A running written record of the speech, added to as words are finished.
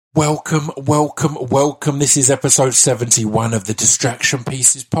Welcome. This is episode 71 of the Distraction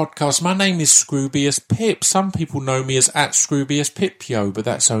Pieces podcast. My name is Scroobius Pip. Some people know me as at Scroobius Pipio, but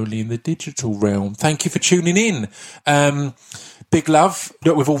that's only in the digital realm. Thank you for tuning in. Big love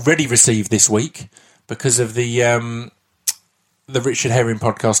that we've already received this week because of the Richard Herring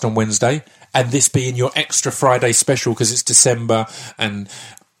podcast on Wednesday, and this being your extra Friday special because it's December and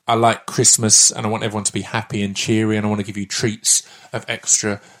I like Christmas and I want everyone to be happy and cheery, and I want to give you treats of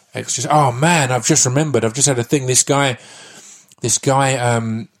extra. Oh man, I've just remembered. I've just had a thing. This guy, I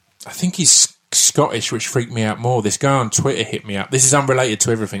think he's Scottish, which freaked me out more. This guy on Twitter hit me up. This is unrelated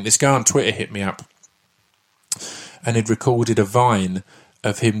to everything. This guy on Twitter hit me up and he'd recorded a Vine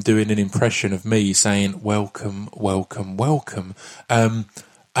of him doing an impression of me saying, welcome. And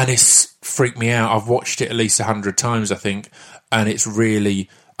it's freaked me out. I've watched it at least 100 times, I think, and it's really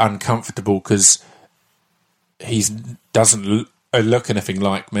uncomfortable because he doesn't look anything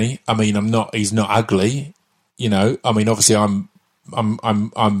like me. I mean, he's not ugly, you know. I mean, obviously I'm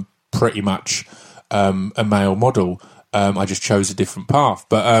pretty much a male model. I just chose a different path.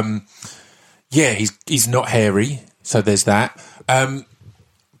 But yeah, he's not hairy, so there's that.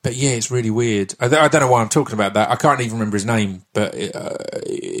 But yeah, it's really weird. I don't know why I'm talking about that. I can't even remember his name, but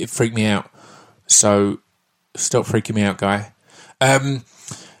it freaked me out. So stop freaking me out, guy.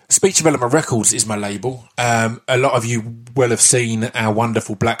 Speech Development Records is my label. A lot of you will have seen our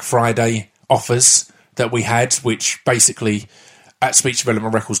wonderful Black Friday offers that we had, which basically at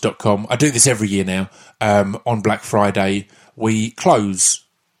speechdevelopmentrecords.com, I do this every year now, on Black Friday, we close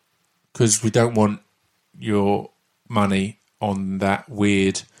because we don't want your money on that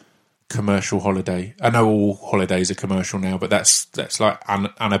weird commercial holiday. I know all holidays are commercial now, but that's like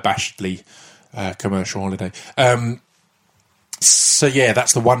unabashedly commercial holiday. So yeah,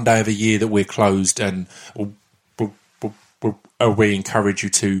 that's the one day of the year that we're closed, and we encourage you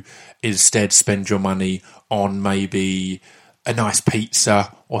to instead spend your money on maybe a nice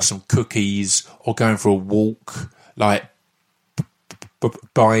pizza or some cookies, or going for a walk, like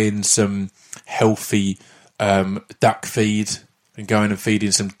buying some healthy duck feed and going and feeding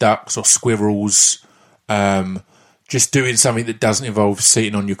some ducks or squirrels, just doing something that doesn't involve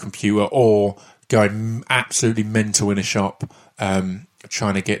sitting on your computer or going absolutely mental in a shop,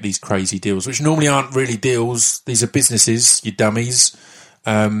 trying to get these crazy deals, which normally aren't really deals. These are businesses, you dummies.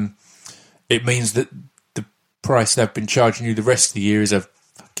 It means that the price they've been charging you the rest of the year is a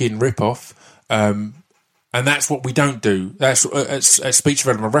fucking rip-off. And that's what we don't do. That's at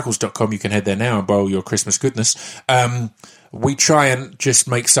speechdevelopmentrecords.com. You can head there now and buy all your Christmas goodness. We try and just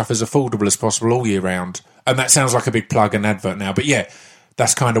make stuff as affordable as possible all year round. And that sounds like a big plug and advert now, but yeah,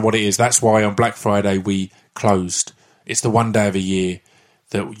 that's kind of what it is. That's why on Black Friday we closed. It's the one day of the year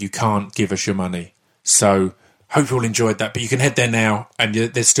that you can't give us your money. So hope you all enjoyed that. But you can head there now, and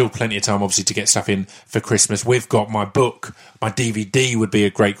there's still plenty of time, obviously, to get stuff in for Christmas. We've got my book. My DVD would be a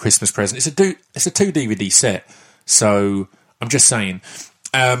great Christmas present. It's a 2 DVD set. So I'm just saying.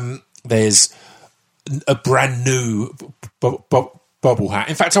 There's a brand new bobble hat.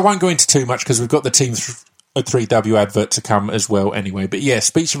 In fact, I won't go into too much because we've got the Team 3W advert to come as well anyway. But yeah,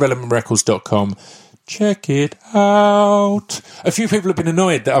 speechdevelopmentrecords.com. Check it out. A few people have been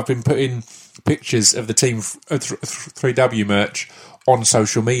annoyed that I've been putting pictures of the Team 3W merch on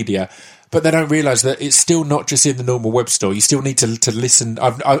social media, but they don't realise that it's still not just in the normal web store. You still need to listen.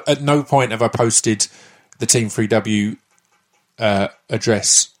 At no point have I posted the Team 3W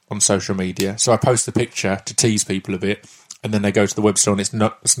address on social media. So I post the picture to tease people a bit, and then they go to the web store and it's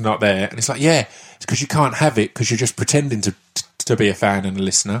not there. And it's like, yeah, it's because you can't have it because you're just pretending to be a fan and a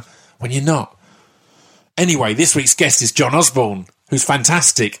listener when you're not. Anyway, this week's guest is John Osborne, who's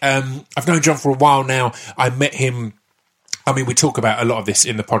fantastic. I've known John for a while now. I met him. I mean, we talk about a lot of this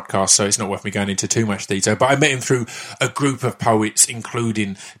in the podcast, so it's not worth me going into too much detail. But I met him through a group of poets,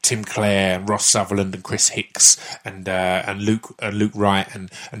 including Tim Clare, Ross Sutherland, and Chris Hicks, and Luke Wright, and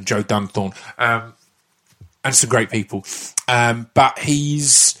Joe Dunthorne, and some great people. But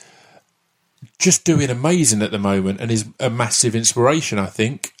he's just doing amazing at the moment, and is a massive inspiration, I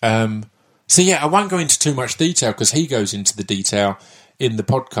think. So yeah, I won't go into too much detail because he goes into the detail in the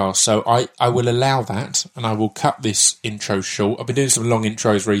podcast. So I will allow that, and I will cut this intro short. I've been doing some long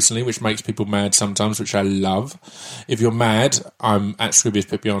intros recently, which makes people mad sometimes, which I love. If you're mad, I'm at Scroobius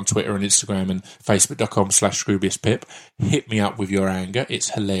Pip on Twitter and Instagram and Facebook.com/ScroobiusPip. Hit me up with your anger. It's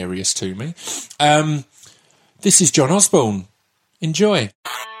hilarious to me. This is John Osborne. Enjoy.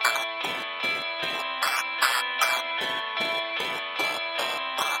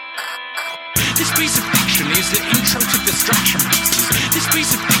 This piece of fiction is the intro to Distraction Pieces. This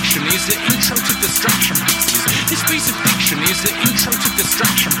piece of fiction is the intro to Distraction Pieces. This piece of fiction is the intro to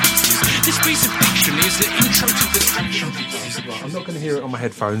Distraction Pieces. piece of fiction is the intro to distraction. I'm not going to hear it on my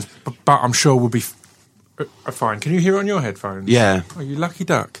headphones, but I'm sure we'll be fine. Can you hear it on your headphones? Yeah. Oh, you lucky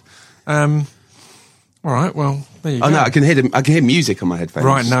duck. All right, well, there you go. Oh no, I can hear music on my headphones.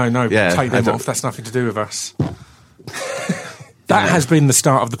 Right, no, Yeah, take them off. That's nothing to do with us. That has been the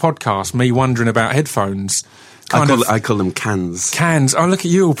start of the podcast, me wondering about headphones. I call them cans. Cans. Oh, look at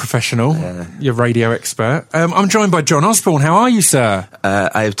you, all professional. Yeah. You're radio expert. I'm joined by John Osborne. How are you, sir?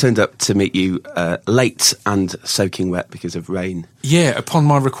 I have turned up to meet you late and soaking wet because of rain. Yeah, upon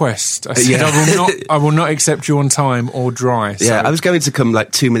my request. I said Yeah. I will not accept you on time or dry. So Yeah, I was going to come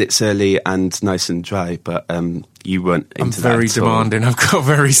like 2 minutes early and nice and dry, but you weren't into that. I'm very at all. demanding. I've got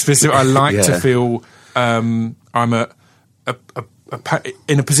very specific. I like to Yeah. feel I'm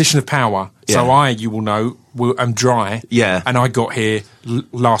in a position of power. So Yeah. you will know, am dry. Yeah. And I got here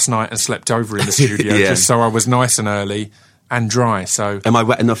last night and slept over in the studio Yeah. just so I was nice and early and dry. So Am I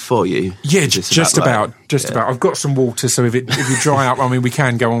wet enough for you? yeah, Is just this about. right? Yeah. I've got some water, so if you dry up, I mean, we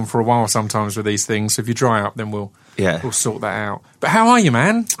can go on for a while sometimes with these things. So if you dry up, then we'll sort that out. But how are you,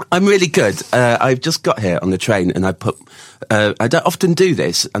 man? I'm really good. I've just got here on the train and I put... I don't often do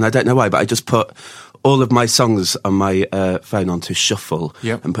this, and I don't know why, but I just put all of my songs on my phone onto shuffle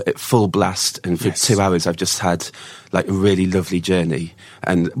and put it full blast, and for 2 hours I've just had like a really lovely journey.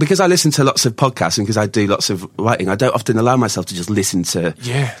 And because I listen to lots of podcasts and because I do lots of writing, I don't often allow myself to just listen to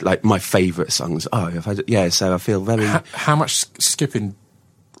like my favourite songs. So I feel very... How much skipping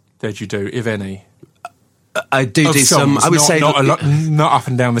did you do, if any? I do Of some. songs, I would not, say not a lot, not up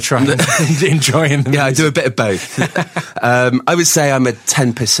and down the train, enjoying them. Yeah, I do a bit of both. I would say I'm a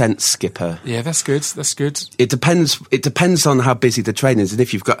 10% skipper. Yeah, that's good. That's good. It depends. It depends on how busy the train is, and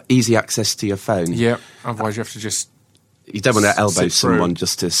if you've got easy access to your phone. Yeah. Otherwise, you have to just. You don't want to elbow sit through. someone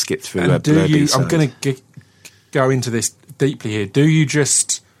just to skip through And a do blurby you? side. I'm going to go into this deeply here. Do you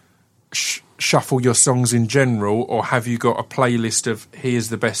just shuffle your songs in general, or have you got a playlist of here's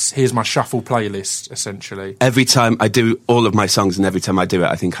my shuffle playlist, essentially? Every time I do all of my songs, and every time I do it,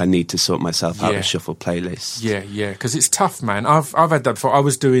 I think I need to sort myself out Yeah. a shuffle playlist. Yeah, because it's tough, man. I've had that before. I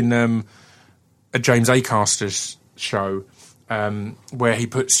was doing a James Acaster's show where he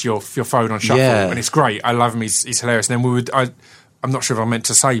puts your phone on shuffle, and it's great. I love him. He's hilarious. And then I'm not sure if I meant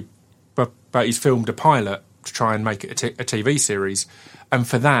to say, but he's filmed a pilot to try and make it a TV series. And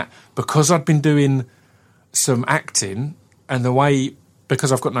for that, because I'd been doing some acting, and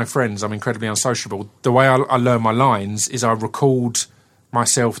because I've got no friends, I'm incredibly unsociable, the way I learn my lines is I record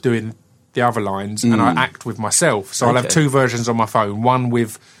myself doing the other lines and I act with myself. So I'll have two versions on my phone, one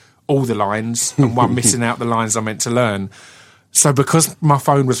with all the lines and one missing out the lines I meant to learn. So because my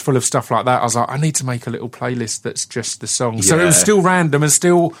phone was full of stuff like that, I was like, I need to make a little playlist that's just the songs. So it was still random and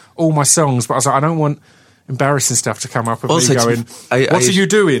still all my songs, but I was like, I don't want embarrassing stuff to come up of me going, what are you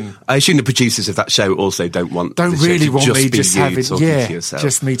doing? I assume the producers of that show also don't really show want to me be just you having talking to yourself.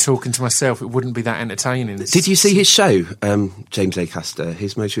 just me talking to myself. It wouldn't be that entertaining. Did you see his show, James Acaster,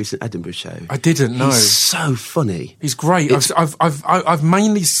 his most recent Edinburgh show? I didn't know. He's so funny. He's great. I've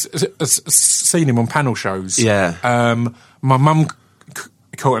mainly seen him on panel shows. Yeah. My mum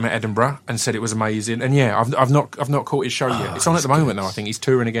caught him at Edinburgh and said it was amazing. And I've not caught his show yet. It's on at the moment though. I think he's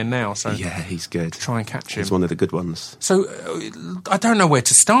touring again now. So yeah, he's good. Try and catch him. He's one of the good ones. So I don't know where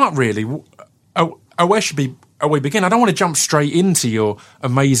to start really. Where should we begin? I don't want to jump straight into your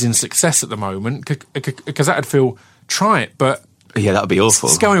amazing success at the moment because that'd feel trite, but. Yeah, that would be awful.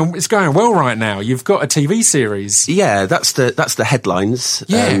 It's going well right now. You've got a TV series. Yeah, that's the headlines.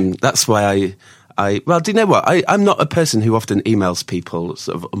 Yeah. That's why well, do you know what? I'm not a person who often emails people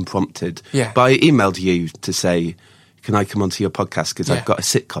sort of unprompted. Yeah. But I emailed you to say, can I come onto your podcast? Because I've got a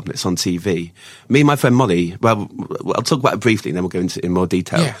sitcom that's on TV. Me and my friend Molly, well, I'll talk about it briefly and then we'll go into it in more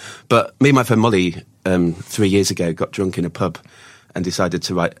detail. Yeah. But me and my friend Molly, 3 years ago, got drunk in a pub and decided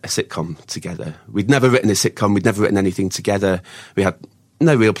to write a sitcom together. We'd never written a sitcom. We'd never written anything together. We had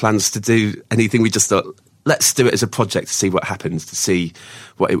no real plans to do anything. We just thought, let's do it as a project to see what happens, to see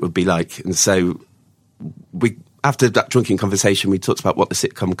what it would be like. And so after that drunken conversation, we talked about what the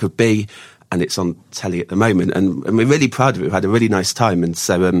sitcom could be, and it's on telly at the moment. And we're really proud of it. We had a really nice time. And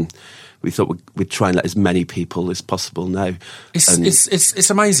so we thought we'd try and let as many people as possible know. It's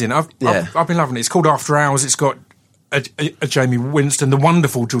amazing. I've been loving it. It's called After Hours. It's got a Jamie Winston, the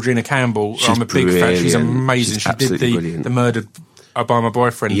wonderful Georgina Campbell. I'm a big fan. She's amazing. She did the Murdered by My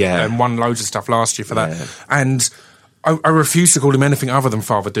Boyfriend and won loads of stuff last year for that. Yeah. And I refuse to call him anything other than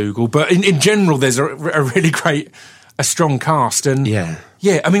Father Dougal. But in general, there's a really great, a strong cast. And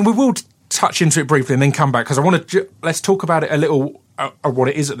I mean, we will touch into it briefly and then come back because I want to let's talk about it a little, what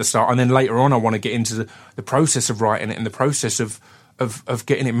it is at the start, and then later on I want to get into the process of writing it and the process of of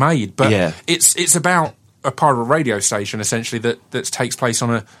getting it made. But Yeah. it's about a pirate radio station essentially that takes place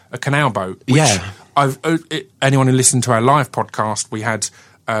on a canal boat. Which Yeah. Anyone who listened to our live podcast, we had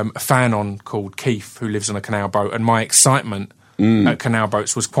a fan on called Keith who lives on a canal boat, and my excitement at canal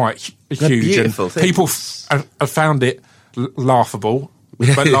boats was quite They're huge. beautiful And things. people have found it laughable,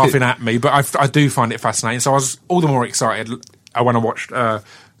 but laughing at me. But I do find it fascinating. So I was all the more excited when I watched the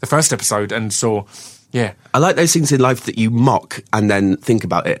first episode and saw, yeah. I like those things in life that you mock and then think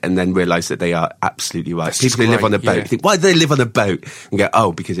about it and then realise that they are absolutely right. That's People who live great, on a boat, yeah. you think, why do they live on a boat? And go,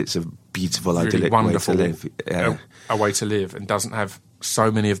 oh, because it's a beautiful, Really idyllic wonderful way to live. Yeah. a way to live, and doesn't have so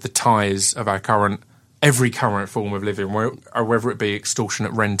many of the ties of our every current form of living, whether it be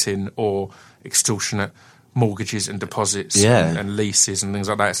extortionate renting or extortionate mortgages and deposits Yeah. and leases and things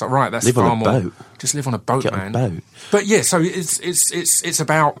like that. It's like, right, that's Live on far a more. boat. Just live on a boat, Get on a man. boat. But yeah, so it's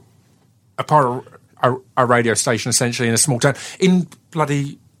about a radio station essentially in a small town in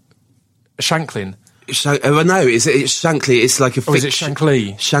bloody Shanklin. Oh, no, it's Shankly. It's like a Or is it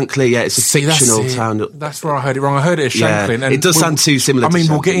Shankly? Shankly, yeah, it's a See, that's fictional it. town. That's where I heard it wrong. I heard it as Yeah, Shanklin. And it does sound too similar I to mean,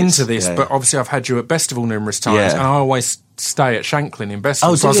 we'll get Shanklin. into this, Yeah. but obviously I've had you at Bestival numerous times, Yeah. and I always stay at Shanklin in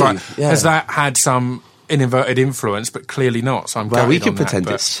Bestival. Oh, so I was do you? like, Yeah. has that had some inverted influence? But clearly not. So I'm Well, we gutted could on that, pretend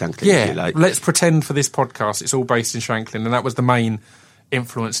but it's Shanklin, Yeah, if you like. let's pretend for this podcast it's all based in Shanklin, and that was the main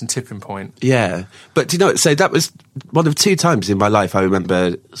influence and tipping point. Yeah, but do you know what? So that was one of two times in my life I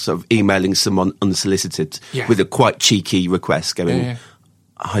remember sort of emailing someone unsolicited Yeah. with a quite cheeky request going, Yeah.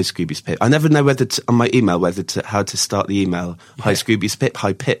 "Hi Scroobius Pip." I never know whether to, on my email how to start the email. Hi Scroobius Pip.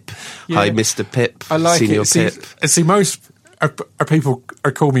 Hi Pip. Yeah. Hi Mr. Pip. I like Senior it. See, Pip. most people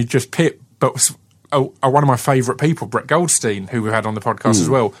call me just Pip, but one of my favourite people, Brett Goldstein, who we had on the podcast as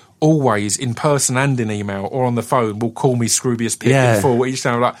well, always in person and in email or on the phone will call me Scroobius Pip Yeah. in full. Each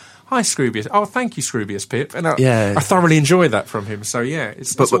time I'm like, "Hi Scroobius." "Oh, thank you, Scroobius Pip." And Yeah. I thoroughly enjoy that from him. So yeah,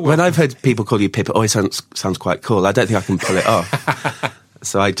 But when I've heard people call you Pip, it always sounds quite cool. I don't think I can pull it off.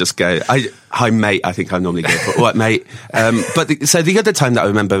 So I just go, "Hi mate." I think I normally go for, "All right, mate." So the other time that I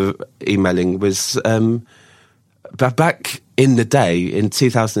remember emailing was back in the day in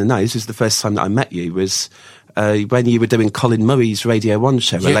 2009. This was the first time that I met you. Was when you were doing Colin Murray's Radio 1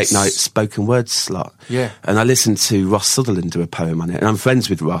 show, a Yes. late night spoken word slot. Yeah. And I listened to Ross Sutherland do a poem on it, and I'm friends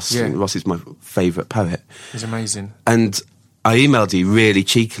with Ross. Yeah. And Ross is my favourite poet. It's amazing. And I emailed you really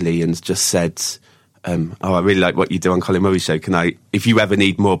cheekily and just said, "Oh, I really like what you do on Colin Murray's show. If you ever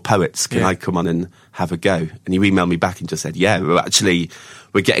need more poets, can Yeah. I come on and have a go?" And you emailed me back and just said, "Yeah,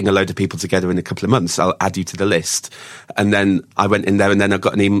 we're getting a load of people together in a couple of months. I'll add you to the list." And then I went in there, and then I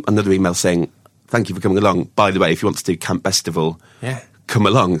got another email saying, "Thank you for coming along. By the way, if you want to do Camp Bestival, Yeah. come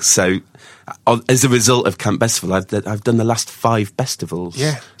along." So, as a result of Camp Bestival, I've done the last 5 Bestivals.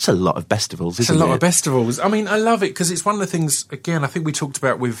 Yeah. It's a lot of Bestivals, It's a isn't lot it? of festivals. I mean, I love it because it's one of the things. Again, I think we talked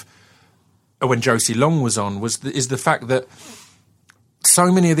about with when Josie Long was on is the fact that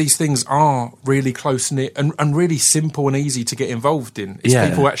so many of these things are really close knit and really simple and easy to get involved in. It's Yeah.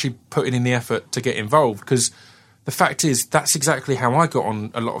 people actually putting in the effort to get involved, because the fact is that's exactly how I got on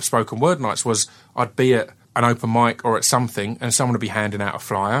a lot of spoken word nights. Was I'd be at an open mic or at something, and someone would be handing out a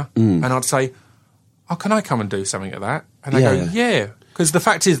flyer, and I'd say, "Oh, can I come and do something at that?" And they Yeah. go, "Yeah." Because the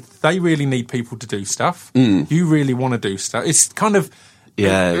fact is, they really need people to do stuff. You really want to do stuff. It's kind of,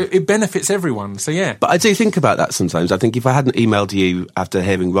 Yeah. it benefits everyone. So yeah, But I do think about that sometimes. I think if I hadn't emailed you after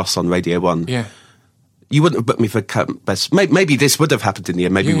hearing Ross on Radio 1, yeah, you wouldn't have booked me for Camp Best. Maybe this would have happened in the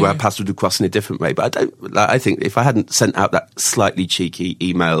end. Maybe Yeah. our paths would have crossed in a different way. But I think if I hadn't sent out that slightly cheeky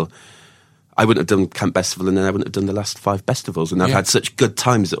email, I wouldn't have done Camp Bestival, and then I wouldn't have done the last 5 Bestivals. And I've Yeah. had such good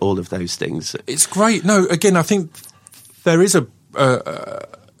times at all of those things. it's great. No, again, I think there is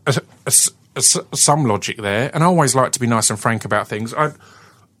some logic there, and I always like to be nice and frank about things. I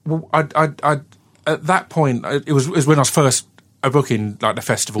at that point, it was when I was first booking like the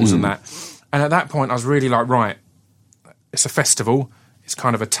festivals and that, and at that point, I was really like, right, it's a festival. It's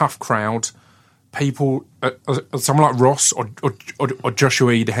kind of a tough crowd. People, someone like Ross or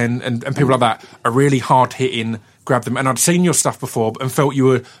Joshua Eden and people like that are really hard hitting. Grab them, and I'd seen your stuff before and felt you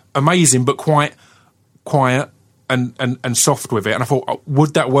were amazing, but quite quiet and soft with it. And I thought, oh,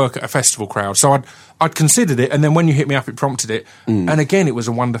 would that work at a festival crowd? So I'd considered it, and then when you hit me up, it prompted it. And again, it was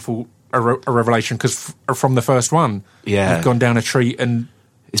a wonderful a revelation, because from the first one, Yeah. you've gone down a treat, and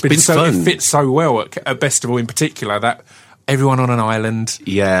It's been so fun. it fits so well at Festival in particular that everyone on an island.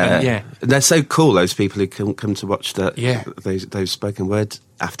 Yeah, And yeah. And they're so cool. Those people who come to watch Yeah. those spoken word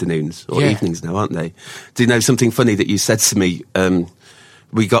afternoons or Yeah. evenings now, aren't they? Do you know something funny that you said to me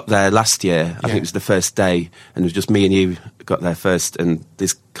we got there last year. I think it was the first day, and it was just me and you got there first. And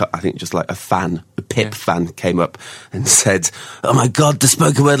this, I think, just like a Pip fan, came up and said, "Oh my God, the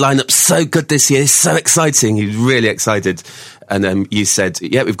spoken word lineup's so good this year, so exciting." He was really excited. And you said,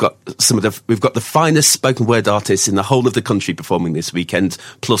 "Yeah, we've got the finest spoken word artists in the whole of the country performing this weekend,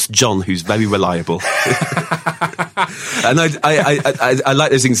 plus John, who's very reliable." And I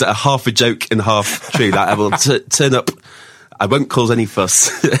like those things that are half a joke and half true. That I will turn up. I won't cause any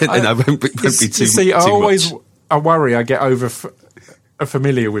fuss, and I won't be too. See, I worry I get over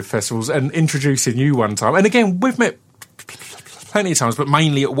familiar with festivals, and introducing you one time, and again we've met plenty of times, but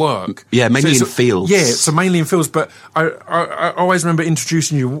mainly at work. Yeah, mainly in fields. Yeah, so mainly in fields. But I always remember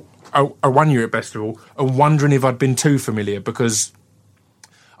introducing you one year at Festival and wondering if I'd been too familiar, because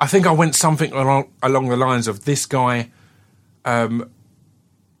I think I went something along the lines of, this guy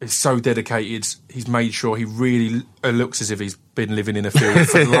is so dedicated. He's made sure he really looks as if he's been living in a field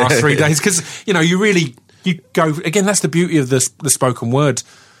for the last 3 days, because you go again. That's the beauty of the spoken word.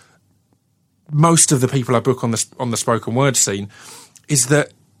 Most of the people I book on the spoken word scene is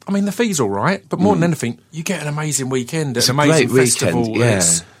that, I mean, the fee's all right, but more than anything, you get an amazing weekend at an amazing festival.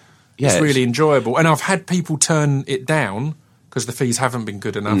 Weekend, It's really enjoyable. And I've had people turn it down because the fees haven't been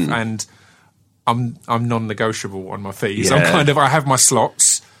good enough, and I'm non-negotiable on my fees. Yeah. I have my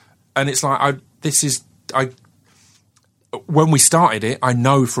slots, and it's like when we started it, I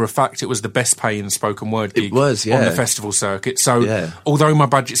know for a fact it was the best paying spoken word gig on the festival circuit. So although my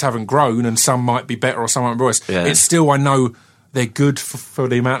budgets haven't grown and some might be better or some might be worse, it's still, I know they're good for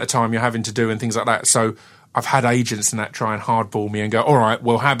the amount of time you're having to do and things like that. So I've had agents and that try and hardball me and go, all right,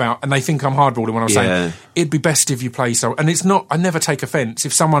 well, how about, and they think I'm hardballing when I'm saying, it'd be best if you play so, and it's not, I never take offence.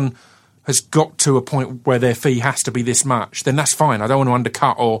 If someone has got to a point where their fee has to be this much, then that's fine. I don't want to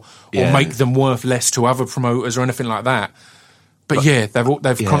undercut or make them worth less to other promoters or anything like that. But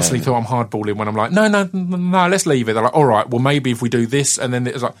they've constantly thought I'm hardballing when I'm like, no, let's leave it. They're like, all right, well, maybe if we do this, and then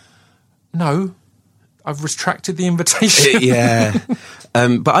it's like, no, I've retracted the invitation.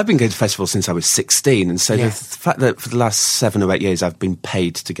 But I've been going to festivals since I was 16, and so the fact that for the last 7 or 8 years I've been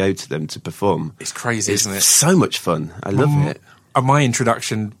paid to go to them to perform, it's crazy, isn't it? It's so much fun. I love it. My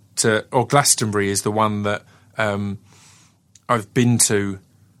introduction to Glastonbury is the one that I've been to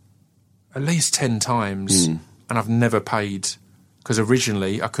at least 10 times, and I've never paid, because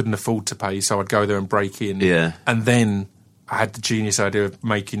originally I couldn't afford to pay, so I'd go there and break in, and then I had the genius idea of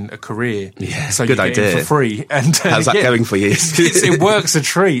making a career. So good you get idea. in for free. And how's that going for you? It works a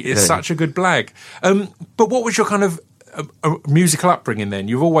treat. It's such a good blag. But what was your kind of musical upbringing then?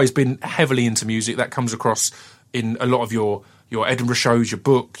 You've always been heavily into music. That comes across in a lot of your Edinburgh shows, your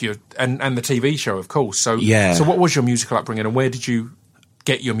book, and the TV show, of course. So what was your musical upbringing, and where did you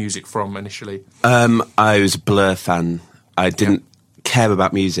get your music from initially? I was a Blur fan. I didn't care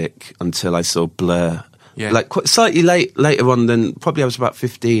about music until I saw Blur. Like quite slightly later on than, probably I was about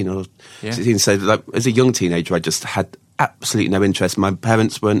 15 or 16. So like, as a young teenager, I just had absolutely no interest. My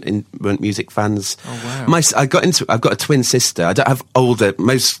parents weren't music fans. Oh wow! I've got a twin sister. I don't have older.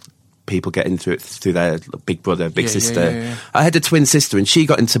 Most people get into it through their big brother, big sister. I had a twin sister, and she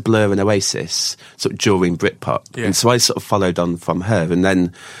got into Blur and Oasis sort of during Britpop, and so I sort of followed on from her, and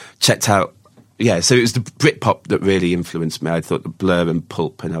then checked out. So it was the Britpop that really influenced me. I thought the Blur and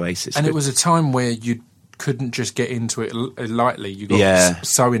Pulp and Oasis, and it was a time where you couldn't just get into it lightly. You got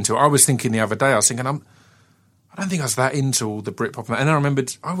so into it. I was thinking the other day, I was thinking, I don't think I was that into all the Britpop, and I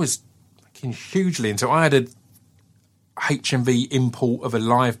remembered I was hugely into it. I had a HMV import of a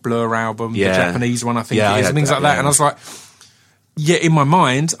live Blur album, the Japanese one, I think it is, and things like that. And I was like, in my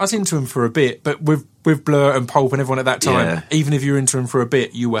mind, I was into them for a bit, but with Blur and Pulp and everyone at that time, even if you were into them for a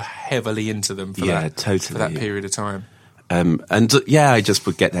bit, you were heavily into them for that period of time. I just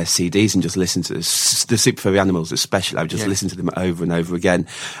would get their CDs and just listen to the Super Furry Animals especially. I would just listen to them over and over again.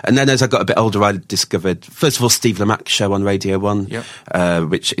 And then as I got a bit older, I discovered, first of all, Steve Lamacq's show on Radio 1,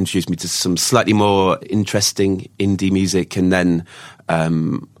 which introduced me to some slightly more interesting indie music. And then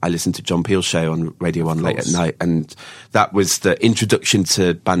I listened to John Peel's show on Radio 1 late at night. And that was the introduction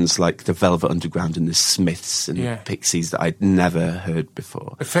to bands like the Velvet Underground and the Smiths and Pixies that I'd never heard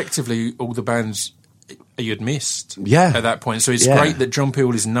before. Effectively, all the bands you'd missed at that point. So it's great that John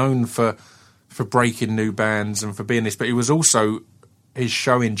Peel is known for breaking new bands and for being this, but it was also, his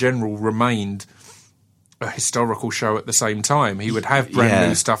show in general remained a historical show at the same time. He would have brand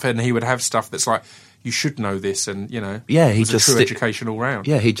new stuff, and he would have stuff that's like, you should know this, and he was a true education all round.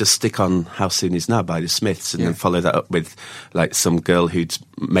 He'd just stick on How Soon Is Now by the Smiths, and then follow that up with like some girl who'd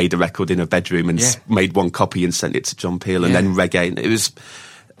made a record in her bedroom and made one copy and sent it to John Peel, and then reggae. And it was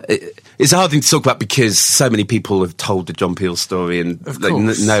It's a hard thing to talk about because so many people have told the John Peel story and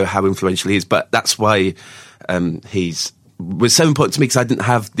know how influential he is. But that's why was so important to me, because I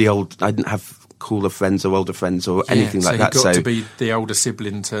didn't have cooler friends or older friends or anything like that. So you got to be the older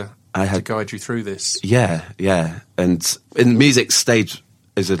sibling to guide you through this. Yeah. And music stayed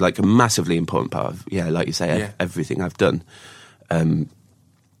as a massively important part of, like you say, everything I've done.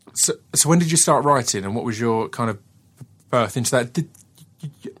 So when did you start writing, and what was your kind of birth into that?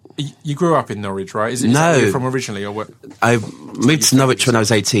 You grew up in Norwich, right? Is that where you're from originally, or what? I moved to Norwich when I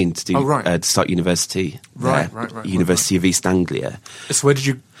was 18 to do to start university. Right. University of East Anglia. So where did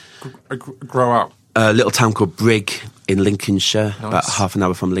you grow up? A little town called Brigg in Lincolnshire, Nice. about half an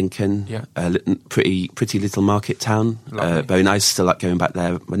hour from Lincoln. Yeah. Pretty little market town. Very nice. Still like going back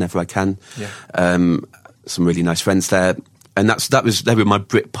there whenever I can. Yeah. Some really nice friends there, and they were my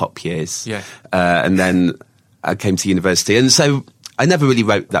Britpop years. Yeah. And then I came to university, and so I never really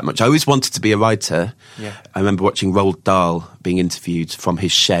wrote that much. I always wanted to be a writer. Yeah. I remember watching Roald Dahl being interviewed from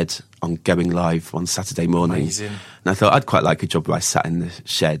his shed on Going Live one Saturday morning. Amazing. And I thought I'd quite like a job where I sat in the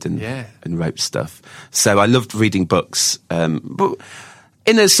shed and wrote stuff. So I loved reading books, but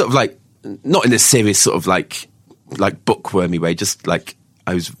in a sort of not in a serious sort of like bookwormy way, just like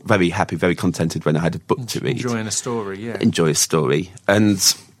I was very happy, very contented when I had a book to read. Enjoying a story, yeah. Enjoy a story. And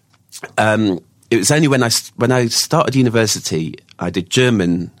it was only when I started university, I did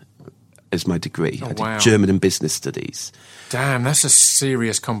German as my degree. I did German and business studies. Damn, that's a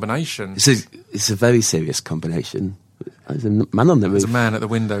serious combination. It's a very serious combination. There's a man on the roof. There's a man at the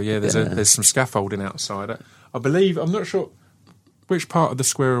window, yeah. There's some scaffolding outside. I believe, I'm not sure which part of the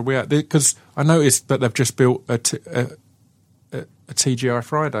square are we at, because I noticed that they've just built a TGI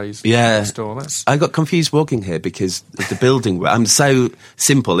Fridays store. I got confused walking here because of the building. I'm so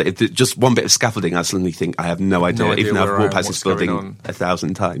simple. Just one bit of scaffolding, I suddenly think I have no idea even though I've walked past this building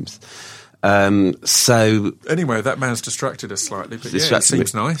 1,000 times. So anyway, that man's distracted us slightly, but it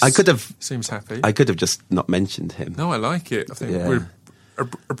seems nice. Seems happy. I could have just not mentioned him. No, I like it. I think we're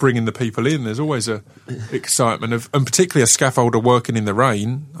bringing the people in. There's always a excitement and particularly a scaffolder working in the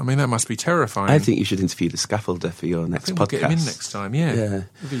rain. I mean, that must be terrifying. I think you should interview the scaffolder for your next podcast. We'll get him in next time. Yeah.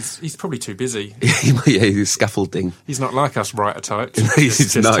 He's probably too busy. He's scaffolding. He's not like us writer types.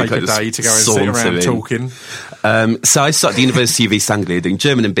 He's just take a day to go and sit around talking. So I started the University of East Anglia doing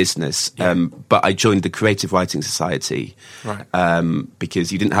German and business, but I joined the Creative Writing Society,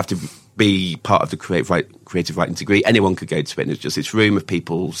 because you didn't have to be part of the creative writing degree. Anyone could go to it, and it was just this room of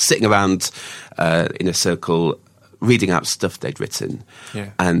people sitting around in a circle reading out stuff they'd written.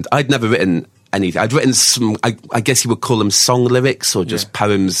 And I'd never written anything. I'd written some, I guess you would call them song lyrics or just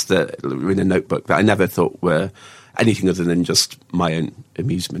poems that were in a notebook that I never thought were anything other than just my own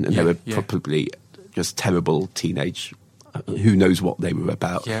amusement, and they were probably just terrible teenage, who knows what they were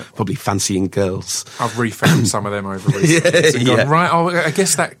about. Probably fancying girls. I've refound some of them over recently. Gone, right, I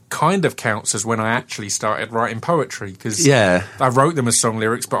guess that kind of counts as when I actually started writing poetry, because I wrote them as song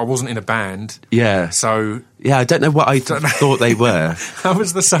lyrics, but I wasn't in a band. So I don't know what I thought they were. I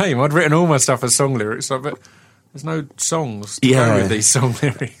was the same. I'd written all my stuff as song lyrics, but there's no songs to go with these song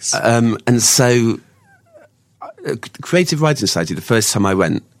lyrics. And so, Creative Writing Society, the first time I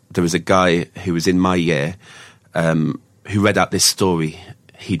went, there was a guy who was in my year who read out this story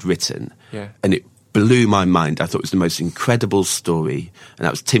he'd written, and it blew my mind. I thought it was the most incredible story, and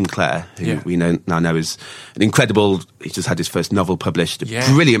that was Tim Clare, who we now know as an incredible. He just had his first novel published.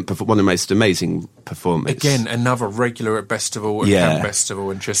 Brilliant, one of the most amazing performers. Again, another regular at Bestival and Festival,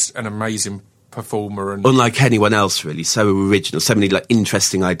 and just an amazing performer, and unlike anyone else, really. So original, so many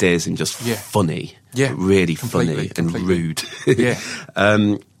interesting ideas, and just funny, really funny and rude.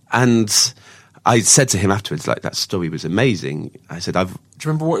 And I said to him afterwards, that story was amazing. I said, do you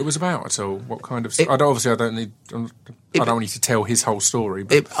remember what it was about at all? What kind of... I don't need to tell his whole story.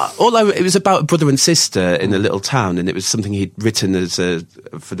 But it was about a brother and sister in a little town, and it was something he'd written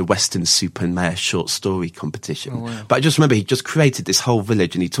for the Western Supermare short story competition. But I just remember he just created this whole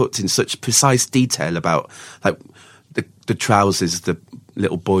village, and he talked in such precise detail about the trousers the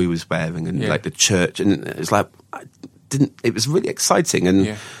little boy was wearing, and the church, and it was it was really exciting,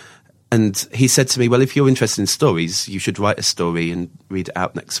 and he said to me, well, if you're interested in stories, you should write a story and read it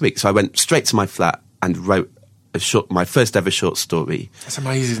out next week. So I went straight to my flat and wrote my first ever short story. That's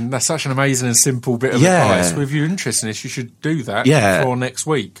amazing. That's such an amazing and simple bit of advice. Well, if you're interested in this, you should do that for next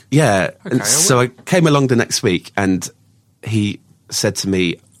week. Okay, and so I came along the next week, and he said to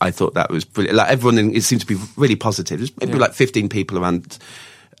me, I thought that was brilliant. Everyone, it seemed to be really positive. There's maybe 15 people around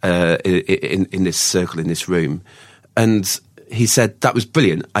in this circle, in this room. And he said, that was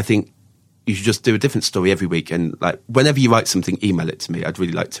brilliant. I think you should just do a different story every week. And like, whenever you write something, email it to me. I'd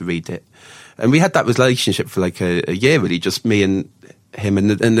really like to read it. And we had that relationship for like a year, really, just me and him. And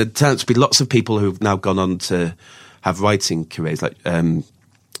there turns out to be lots of people who've now gone on to have writing careers. Like,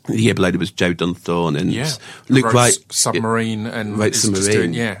 the year below there was Joe Dunthorne and Luke Wrote Wright. Submarine and Wrote is just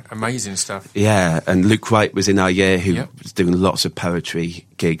Submarine. doing, amazing stuff. Yeah, and Luke Wright was in our year, who was doing lots of poetry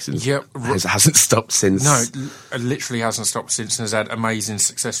gigs and hasn't stopped since. No, literally hasn't stopped since, and has had amazing,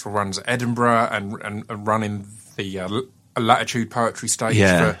 successful runs at Edinburgh and running the Latitude Poetry stage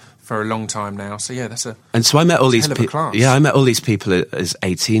for a long time now. So that's a and so I met all these people. Yeah, I met all these people as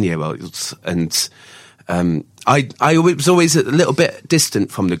 18-year-olds, and I was always a little bit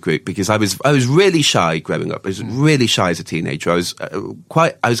distant from the group because I was really shy growing up. I was really shy as a teenager. I was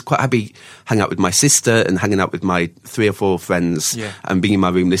quite happy hanging out with my sister and hanging out with my 3 or 4 friends and being in my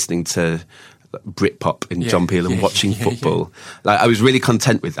room listening to Britpop and John Peel and watching football. Like, I was really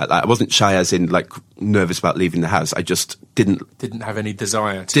content with that. Like, I wasn't shy as in like nervous about leaving the house. I just didn't have any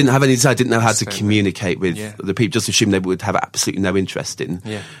desire. Didn't know how to communicate with the people. Just assumed they would have absolutely no interest in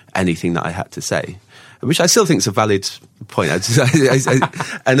anything that I had to say. Which I still think is a valid point. And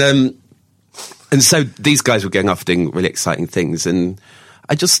so these guys were going off doing really exciting things, and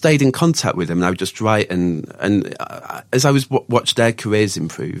I just stayed in contact with them, and I would just write, and as I was watched their careers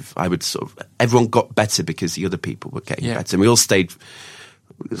improve, I would everyone got better because the other people were getting better, and we all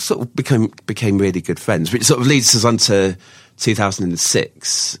became really good friends, which sort of leads us on to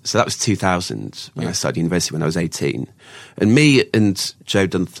 2006. So that was 2000 when I started university when I was 18. And me and Joe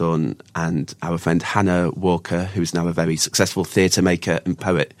Dunthorne and our friend Hannah Walker, who's now a very successful theatre maker and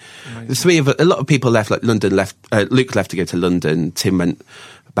poet. Amazing. A lot of people left, like Luke left to go to London, Tim went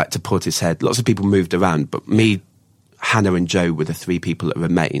back to Portishead. Lots of people moved around, but me, Hannah and Joe were the 3 people that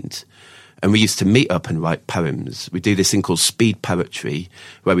remained. And we used to meet up and write poems. We do this thing called speed poetry,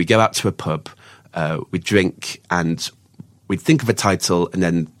 where we go out to a pub, we drink, and we'd think of a title, and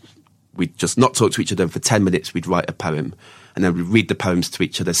then we'd just not talk to each other. And for 10 minutes, we'd write a poem. And then we'd read the poems to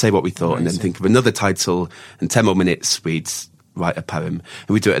each other, say what we thought, and then think of another title. And 10 more minutes, we'd write a poem. And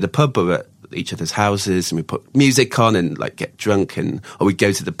we'd do it at the pub or at each other's houses, and we'd put music on and like get drunk, or we'd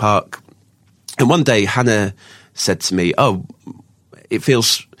go to the park. And one day, Hannah said to me, "Oh, it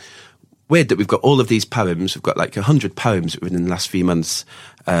feels weird that we've got all of these poems. We've got like 100 poems written in the last few months,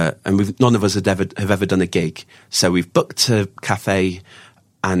 and none of us have ever done a gig. So we've booked a cafe,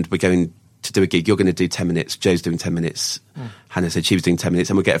 and we're going to do a gig. You're going to do 10 minutes. Joe's doing 10 minutes. Hannah said she was doing 10 minutes,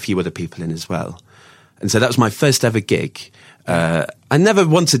 and we'll get a few other people in as well." And so that was my first ever gig. I never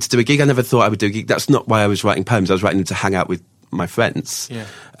wanted to do a gig. I never thought I would do a gig. That's not why I was writing poems. I was writing them to hang out with my friends,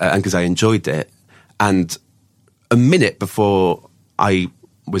 and because I enjoyed it. And a minute before I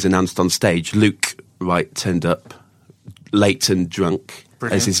was announced on stage, Luke Wright turned up late and drunk.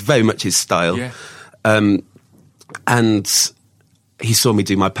 Brilliant. As is very much his style. And he saw me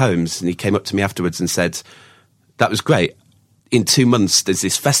do my poems, and he came up to me afterwards and said, "That was great. In 2 months, there's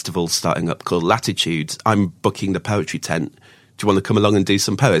this festival starting up called Latitude. I'm booking the poetry tent. Do you want to come along and do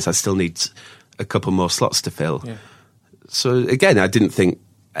some poets? I still need a couple more slots to fill." So again, I didn't think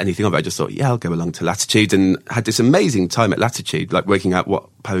anything of it. I just thought, I'll go along to Latitude, and had this amazing time at Latitude, like working out what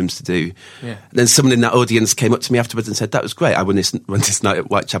poems to do. And then someone in that audience came up to me afterwards and said, "That was great. I won this night at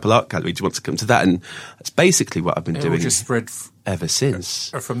Whitechapel Art Gallery. Do you want to come to that?" And that's basically what I've been doing just spread ever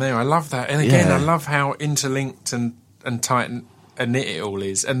since. From there, I love that. And again, I love how interlinked and tight and knit it all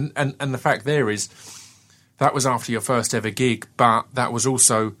is. And the fact there is, that was after your first ever gig, but that was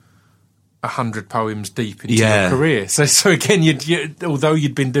also 100 poems deep into your career. So again, you although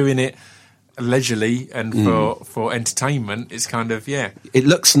you'd been doing it leisurely and for entertainment, it's kind of It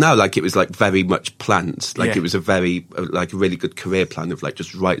looks now like it was like very much planned. Like it was a very like a really good career plan of like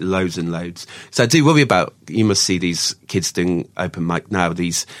just write loads and loads. So I do worry about, you must see these kids doing open mic now,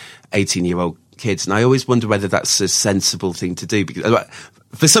 these 18-year-old kids, and I always wonder whether that's a sensible thing to do, because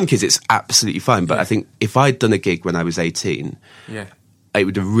for some kids it's absolutely fine, but I think if I'd done a gig when I was 18, it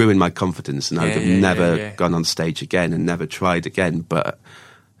would have ruined my confidence, and I would have never gone on stage again and never tried again. But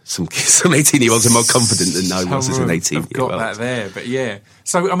some 18-year-olds are more confident than I was as an 18-year-old. Got that there, but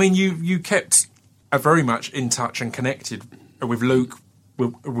So I mean, you kept very much in touch and connected with Luke,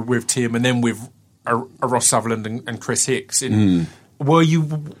 with Tim, and then with Ross Sutherland and Chris Hicks. Were you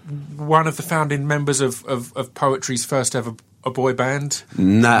one of the founding members of Poetry's first ever boy band?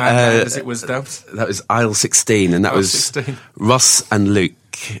 No, as it was dubbed. That was Aisle 16, and that was 16. Ross and Luke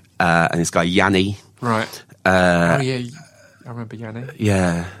and this guy Yanni. Right. I remember Yanni.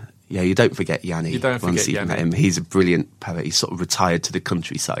 Yeah, you don't forget Yanni. You don't forget Yanni. Met him. He's a brilliant poet. He's sort of retired to the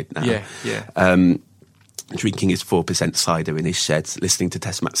countryside now. drinking his 4% cider in his shed, listening to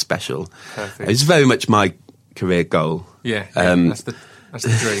Test Match Special. Perfect. It's very much my career goal. Yeah, that's the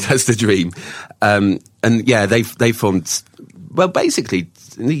dream. That's the dream. And yeah, they formed, well, basically,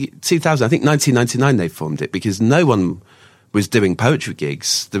 in the 2000, I think 1999 they formed it, because no one was doing poetry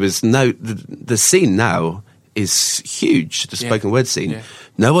gigs. There was the scene now is huge, the spoken word scene. Yeah.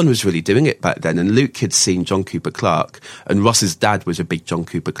 No one was really doing it back then. And Luke had seen John Cooper Clarke, and Ross's dad was a big John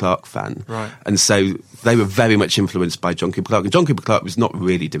Cooper Clarke fan. Right. And so they were very much influenced by John Cooper Clarke. And John Cooper Clarke was not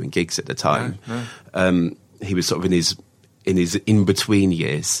really doing gigs at the time. No. He was sort of in his in-between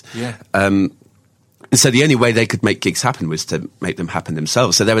years. Yeah. So the only way they could make gigs happen was to make them happen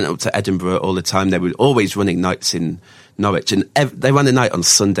themselves. So they went up to Edinburgh all the time. They were always running nights in Norwich, and they ran a night on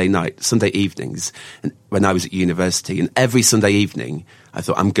Sunday evenings, and when I was at university. And every Sunday evening, I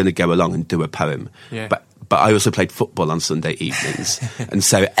thought, I'm going to go along and do a poem. Yeah. But I also played football on Sunday evenings, and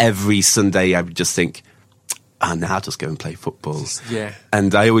so every Sunday I would just think, now I'll just go and play football. Yeah.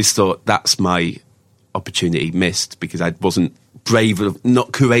 And I always thought that's my opportunity missed, because I wasn't brave,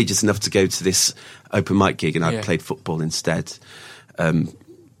 not courageous enough to go to this open mic gig, and I played football instead.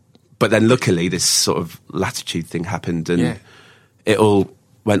 But then luckily this sort of Latitude thing happened, and it all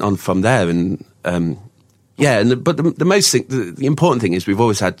went on from there. And but the important thing is we've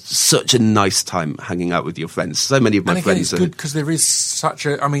always had such a nice time hanging out with your friends. So many of my friends it's good because there is such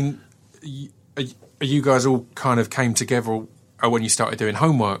a, I mean, you guys all kind of came together when you started doing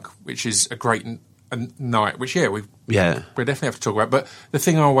Homework, which is a great night, which we definitely have to talk about. But the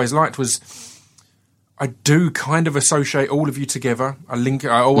thing I always liked was, I do kind of associate all of you together. I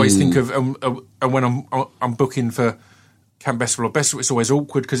always think of, and when I'm booking for Camp Bestival or Bestival, it's always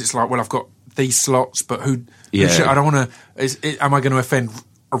awkward, because it's like, well, I've got these slots, but who should, I don't want to, am I going to offend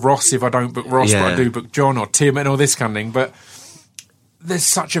Ross if I don't book Ross, but I do book John or Tim and all this kind of thing. But there's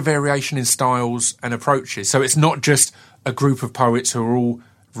such a variation in styles and approaches. So it's not just a group of poets who are all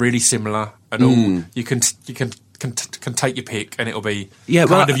really similar and all, you can take your pick, and it'll be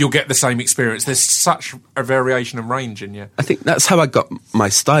you'll get the same experience. There's such a variation and range in you. I think that's how I got my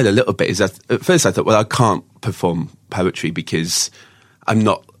style a little bit. Is that at first I thought, well, I can't perform poetry because I'm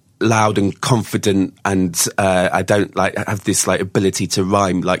not loud and confident, and I don't have this ability to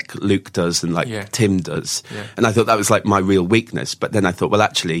rhyme like Luke does and Tim does. Yeah. And I thought that was my real weakness. But then I thought, well,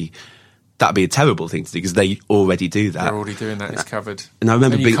 actually, that'd be a terrible thing to do, because they already do that. They're already doing that. It's covered. And I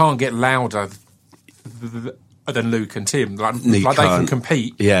remember you can't get louder than Luke and Tim. They can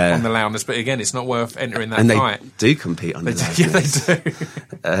compete on the loudness, but again, it's not worth entering that fight. And they do compete on the loudness. Yeah, they do.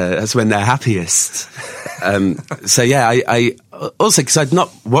 That's when they're happiest. I also, because I'd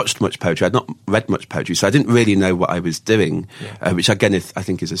not watched much poetry, I'd not read much poetry, so I didn't really know what I was doing, which again, I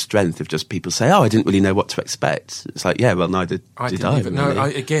think is a strength of just people say, I didn't really know what to expect. It's like, well, neither did I. Didn't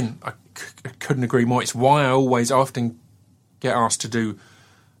know. I couldn't agree more. It's why I always often get asked to do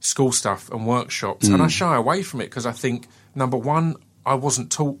school stuff and workshops, and I shy away from it, because I think, number one, I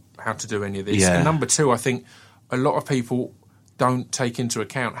wasn't taught how to do any of this, and number two, I think a lot of people don't take into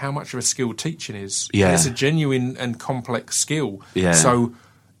account how much of a skill teaching is. And it's a genuine and complex skill. So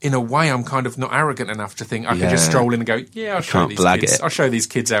in a way, I'm kind of not arrogant enough to think I can just stroll in and go, I'll show these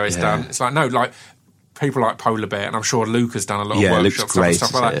kids how it's done. It's like, no, people like Polar Bear, and I'm sure Luke has done a lot of workshops and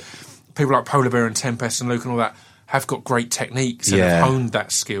stuff like that. People like Polar Bear and Tempest and Luke and all that have got great techniques and have honed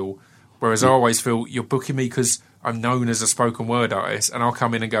that skill. Whereas I always feel, you're booking me because I'm known as a spoken word artist, and I'll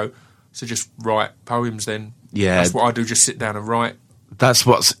come in and go, so just write poems then. Yeah. That's what I do, just sit down and write. That's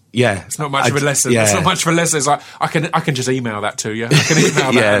what's, It's not much of a lesson. It's not much of a lesson. It's like, I can just email that to you. I can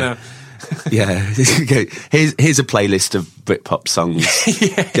email that. Here's a playlist of Britpop songs.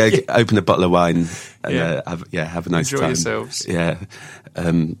 Go open a bottle of wine and have a nice time. Enjoy yourselves.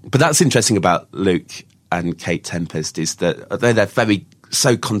 But that's interesting about Luke and Kate Tempest, is that they're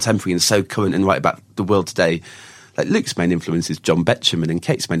so contemporary and so current and right about the world today. Like, Luke's main influence is John Betjeman, and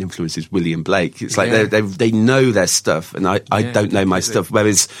Kate's main influence is William Blake. It's like they know their stuff, and I don't know my stuff.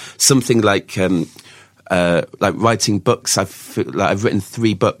 Whereas something like writing books, I've written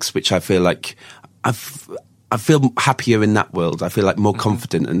 3 books, which I feel like I feel happier in that world. I feel like more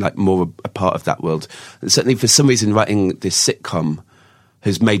confident and more a part of that world. And certainly, for some reason, writing this sitcom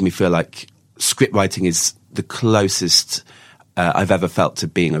has made me feel like script writing is the closest I've ever felt to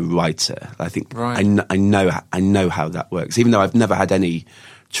being a writer. I think I know how that works, even though I've never had any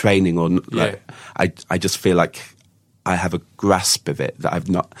training or I just feel like I have a grasp of it that I've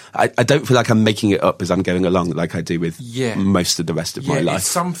not. I don't feel like I'm making it up as I'm going along, like I do with most of the rest of my life. It's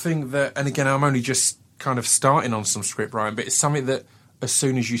something that, and again, I'm only just kind of starting on some script writing, but it's something that as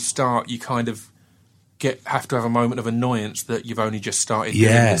soon as you start, you kind of have to have a moment of annoyance that you've only just started Yeah.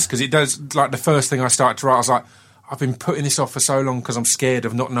 doing this. Because it does, like the first thing I started to write, I was like, I've been putting this off for so long because I'm scared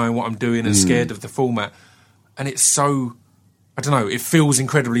of not knowing what I'm doing and scared of the format. And it's so, I don't know, it feels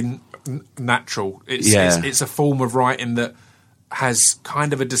incredibly natural. It's a form of writing that has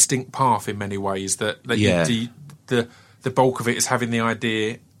kind of a distinct path in many ways, that the bulk of it is having the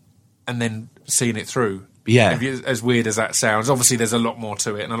idea and then seeing it through. Yeah. As weird as that sounds, obviously there's a lot more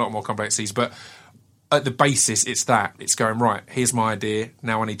to it and a lot more complexities, but at the basis it's that. It's going, right, here's my idea,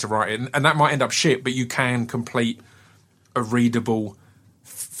 now I need to write it. And that might end up shit, but you can complete a readable,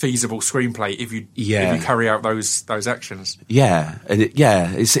 feasible screenplay if you carry out those actions. Yeah, and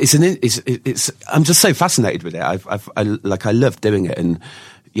it's. I'm just so fascinated with it. I love doing it, and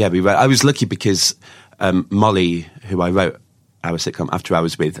I was lucky because Molly, who I wrote our sitcom After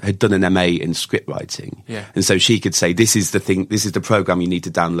Hours with, had done an MA in script writing, and so she could say, "This is the thing. This is the program you need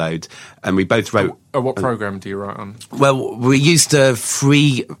to download." And we both wrote. What program do you write on? Well, we used a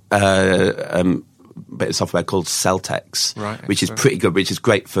free bit of software called Celtex, which is pretty good, which is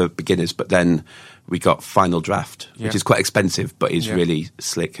great for beginners. But then we got Final Draft, which is quite expensive, but is really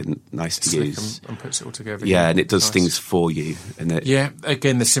slick and nice to use. And puts it all together. Yeah, and it does things for you. And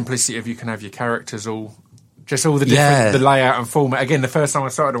again, the simplicity of you can have your characters all the different, the layout and format. Again, the first time I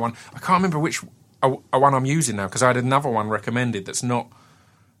started one, I can't remember which one I'm using now, because I had another one recommended that's not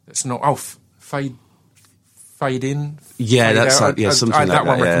fade in. Yeah, that's out. Something I had like that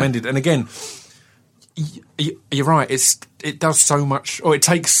one yeah. recommended. And again, you're right. It does so much, or it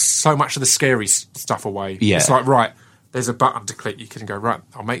takes so much of the scary stuff away. Yeah. It's like, right, there's a button to click. You can go, right,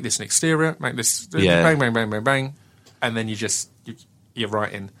 I'll make this an exterior, make this bang, bang, bang, bang, bang, and then you're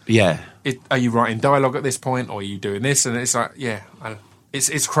writing. Yeah. Are you writing dialogue at this point, or are you doing this? And it's like,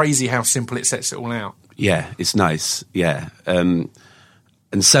 it's crazy how simple it sets it all out. Yeah, it's nice. Yeah, and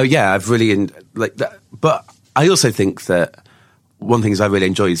so I've really like that. But I also think that one thing I really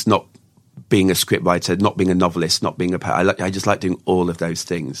enjoy is not being a scriptwriter, not being a novelist, not being I just like doing all of those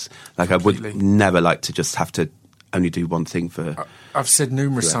things. Like Completely. I would never like to just have to only do one thing for. I've said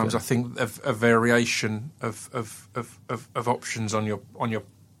numerous forever. times. I think a variation of options on your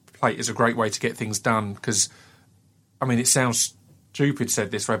plate is a great way to get things done. Because, I mean, it sounds stupid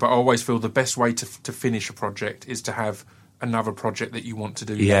said this way, but I always feel the best way to finish a project is to have another project that you want to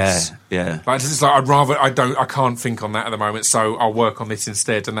do. Yeah. Like, it's like I can't think on that at the moment, so I'll work on this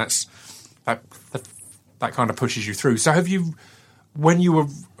instead, and that kind of pushes you through. So, have you, when you were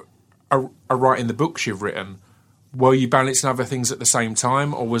writing the books you've written, were you balancing other things at the same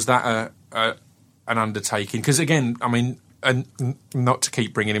time, or was that an undertaking? Because again, I mean, and not to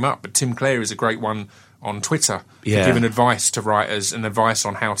keep bringing him up, but Tim Clare is a great one on Twitter for giving advice to writers and advice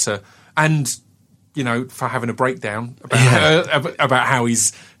on how to, and for having a breakdown about how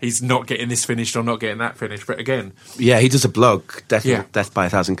he's not getting this finished or not getting that finished. But again, he does a blog, Death by a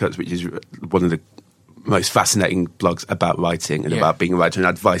Thousand Cuts, which is one of the most fascinating blogs about writing and about being a writer and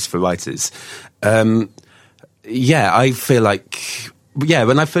advice for writers. I feel like,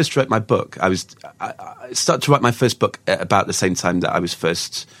 when I first wrote my book, I started to write my first book at about the same time that I was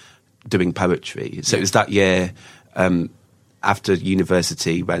first doing poetry. So it was that year after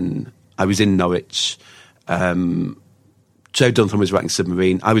university when I was in Norwich. Joe Duntham was writing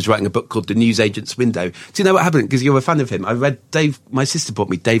Submarine. I was writing a book called The Newsagent's Window. Do you know what happened? Because you're a fan of him. I read my sister bought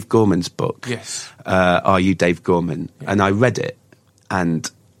me Dave Gorman's book. Yes. Are You Dave Gorman? Yeah. And I read it, and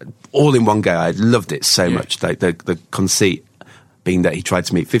all in one go, I loved it so much. Like the conceit being that he tried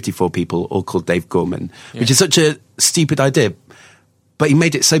to meet 54 people, all called Dave Gorman, which is such a stupid idea. But he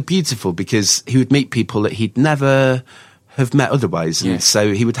made it so beautiful because he would meet people that he'd never have met otherwise. And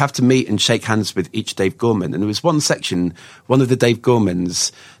so he would have to meet and shake hands with each Dave Gorman. And there was one section, one of the Dave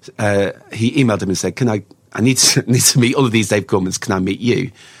Gormans, he emailed him and said, I need to meet all of these Dave Gormans, can I meet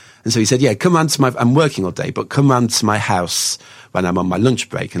you? And so he said, come round to I'm working all day, but come round to my house when I'm on my lunch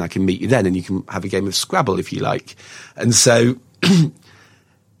break and I can meet you then and you can have a game of Scrabble if you like. And so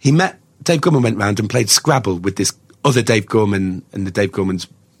Dave Gorman went round and played Scrabble with this other Dave Gorman and the Dave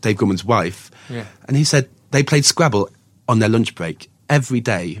Gorman's wife. Yeah. And he said they played Scrabble on their lunch break every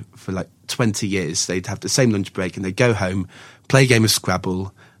day for like 20 years. They'd have the same lunch break and they'd go home, play a game of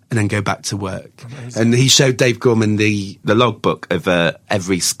Scrabble, and then go back to work. Amazing. And he showed Dave Gorman the logbook of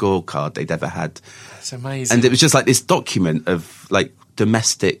every scorecard they'd ever had. That's amazing. And it was just like this document of like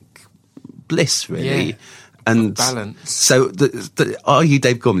domestic bliss, really. Yeah. And balance. So the Are You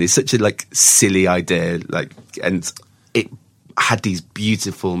Dave Gorman is such a like silly idea, like, and it had these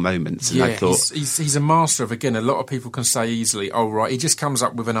beautiful moments. And I thought he's a master of, again, a lot of people can say easily, oh right, he just comes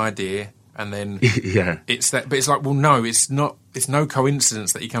up with an idea And then Yeah. it's that, but it's like, well, no, it's not. It's no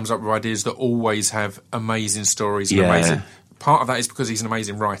coincidence that he comes up with ideas that always have amazing stories. And Yeah. amazing. Part of that is because he's an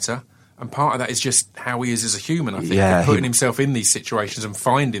amazing writer, and part of that is just how he is as a human. I think Yeah, putting himself in these situations and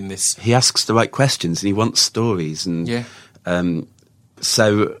finding this. He asks the right questions and he wants stories. And Yeah.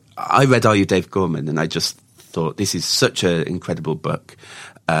 So I read Are You Dave Gorman, and I just thought this is such an incredible book.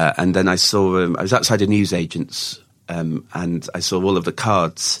 And then I saw I was outside a newsagent's, and I saw all of the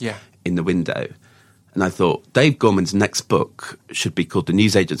cards Yeah. in the window. And I thought, Dave Gorman's next book should be called The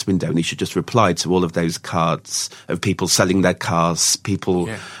Newsagent's Window, and he should just reply to all of those cards of people selling their cars, people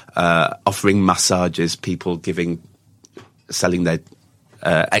offering massages, people selling their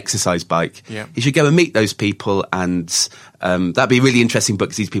exercise bike. Yeah. You should go and meet those people, and that'd be a really interesting book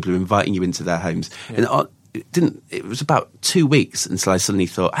because these people are inviting you into their homes. Yeah. And it was about 2 weeks until I suddenly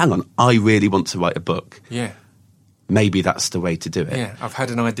thought, hang on, I really want to write a book. Yeah. Maybe that's the way to do it. Yeah, I've had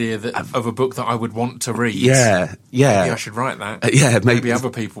an idea of a book that I would want to read. Yeah. Maybe I should write that. Yeah, maybe other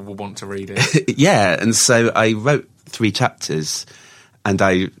people will want to read it. Yeah, and so I wrote 3 chapters, and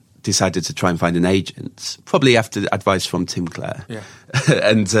I decided to try and find an agent, probably after advice from Tim Clare. Yeah.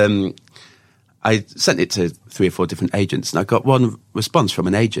 And I sent it to 3 or 4 different agents, and I got one response from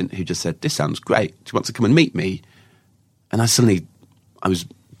an agent who just said, "This sounds great. Do you want to come and meet me?" And I was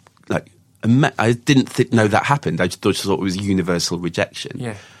like, I didn't know that happened. I just thought it was universal rejection.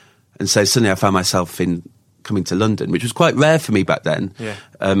 Yeah. And so suddenly I found myself coming to London, which was quite rare for me back then. Yeah.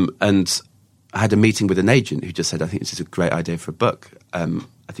 And I had a meeting with an agent who just said, "I think this is a great idea for a book. I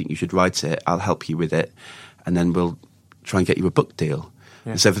think you should write it. I'll help you with it. And then we'll try and get you a book deal."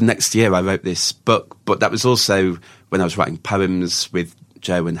 Yeah. And so for the next year, I wrote this book. But that was also when I was writing poems with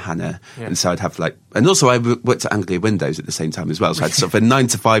Joe and Hannah. Yeah. And so I'd have and also I worked at Anglia Windows at the same time as well. So I had sort of a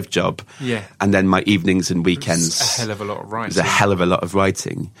 9-to-5 job. Yeah. And then my evenings and weekends. It's a hell of a lot of writing. It was a hell of a lot of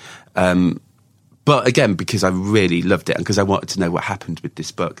writing. But again, because I really loved it and because I wanted to know what happened with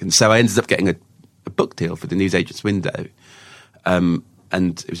this book. And so I ended up getting a book deal for the Newsagent's Window. And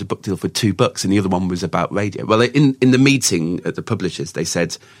it was a book deal for 2 books, and the other one was about radio. Well, in the meeting at the publishers, they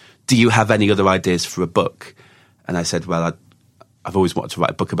said, "Do you have any other ideas for a book?" And I said, "Well, I've always wanted to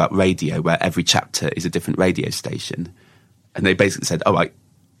write a book about radio where every chapter is a different radio station." And they basically said, "All right,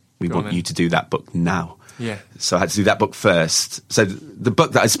 we want you to do that book now." Yeah. So I had to do that book first. So the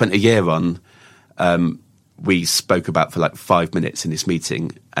book that I spent a year on, we spoke about for like 5 minutes in this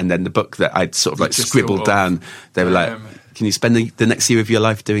meeting. And then the book that I'd sort of like scribbled down, they were like, "Can you spend the next year of your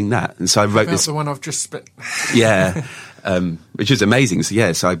life doing that?" And so I wrote this. The one I've just spent. Yeah. Which was amazing.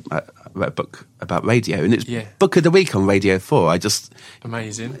 So I wrote a book about radio, and it's Book of the Week on Radio 4.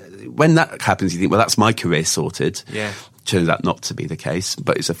 Amazing. When that happens, you think, well, that's my career sorted. Yeah. Turns out not to be the case,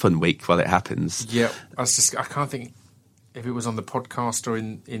 but it's a fun week while it happens. Yeah. I can't think if it was on the podcast or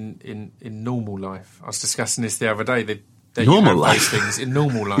in normal life. I was discussing this the other day. That normal you have life. those things in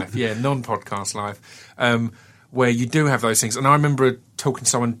normal life, non-podcast life, where you do have those things. And I remember talking to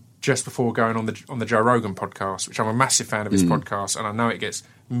someone just before going on the Joe Rogan podcast, which I'm a massive fan of his podcast, and I know it gets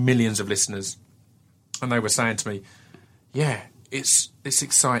millions of listeners. And they were saying to me, "Yeah, it's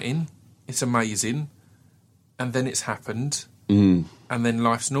exciting, it's amazing, and then it's happened, and then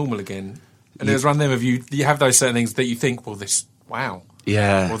life's normal again." And there's one of them of you have those certain things that you think, well,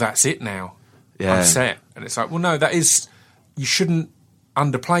 well, that's it now. Yeah. I'm set. And it's like, well, no, you shouldn't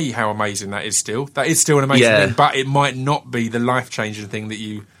underplay how amazing that is still. That is still an amazing thing, but it might not be the life-changing thing that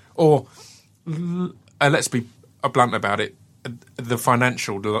you... Or, let's be blunt about it, the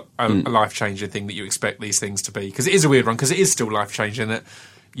financial life-changing thing that you expect these things to be. Because it is a weird one, because it is still life-changing that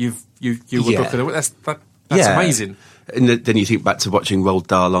you were book of the week. That's amazing. And then you think back to watching Roald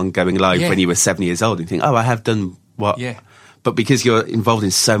Dahl on Going Live when you were 7 years old and you think, oh, I have done what... Yeah. But because you're involved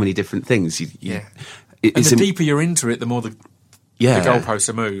in so many different things... and the deeper you're into it, the more the goalposts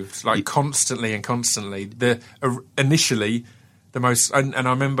are moved, like constantly and constantly. Initially, the most... And I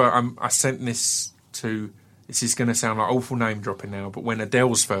remember I sent this to... This is going to sound like awful name dropping now, but when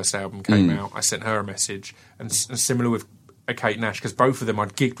Adele's first album came out, I sent her a message. And similar with Kate Nash, because both of them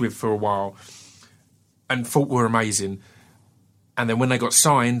I'd gigged with for a while and thought were amazing. And then when they got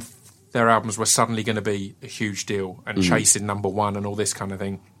signed, their albums were suddenly going to be a huge deal and chasing #1 and all this kind of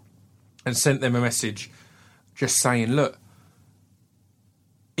thing. And sent them a message just saying, look,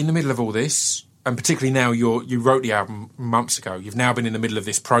 in the middle of all this, and particularly now you wrote the album months ago, you've now been in the middle of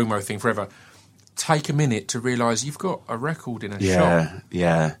this promo thing forever, take a minute to realise you've got a record in a shop.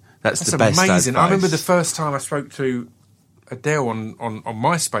 Yeah, that's the best amazing. advice. I remember the first time I spoke to Adele on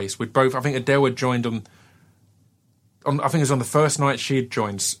MySpace with both. I think Adele had joined on I think it was on the first night she had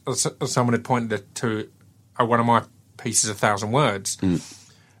joined. Someone had pointed to one of my pieces, 1,000 Words. And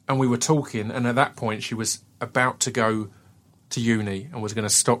and we were talking, and at that point she was about to go to uni and was going to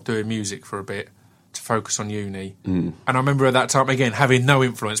stop doing music for a bit to focus on uni. And I remember at that time, again, having no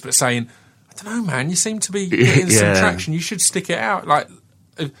influence, but saying, I don't know, man, you seem to be getting some traction. You should stick it out. Like,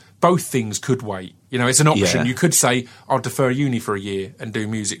 both things could wait. You know, it's an option. Yeah. You could say, I'll defer uni for a year and do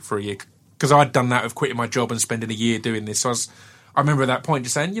music for a year. Because I'd done that of quitting my job and spending a year doing this. So I remember at that point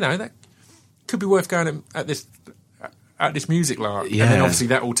just saying, you know, that could be worth going at this music lark. Yeah. And then obviously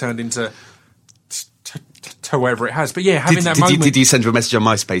that all turned into to wherever it has. But yeah, having that moment... Did you send her a message on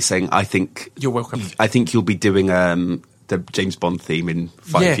MySpace saying, I think... You're welcome. I think you'll be doing the James Bond theme in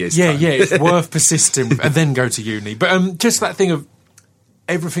 5 years' time. Yeah, it's worth persisting and then go to uni. But just that thing of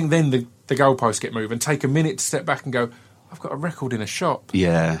everything, then the goalposts get moved and take a minute to step back and go, I've got a record in a shop.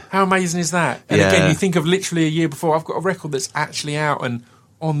 Yeah. How amazing is that? And again, you think of literally a year before, I've got a record that's actually out and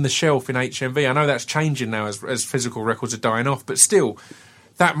on the shelf in HMV. I know that's changing now as physical records are dying off, but still,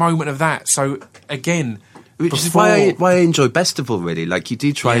 that moment of that. So again... Which is why I enjoy Bestival, really. Like, you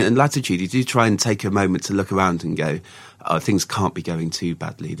do try, and Latitude, you do try and take a moment to look around and go, oh, things can't be going too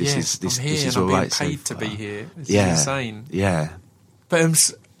badly. This is all right. I'm paid to be here. It's yeah, insane. Yeah. But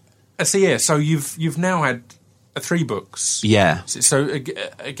so you've now had 3 books. Yeah. So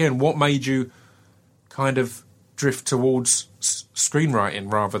again, what made you kind of drift towards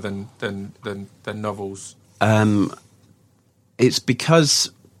screenwriting rather than novels? It's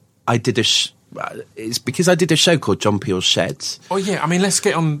because I did a show called John Peel's Shed. Oh yeah, I mean, let's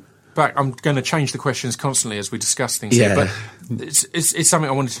get on back. I'm going to change the questions constantly as we discuss things here, but it's something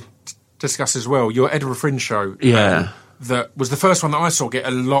I wanted to discuss as well. Your Edinburgh Fringe show, that was the first one that I saw get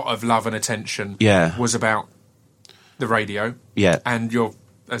a lot of love and attention. Yeah, was about the radio. Yeah, and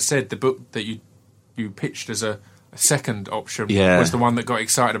as said, the book that you pitched as a second option was the one that got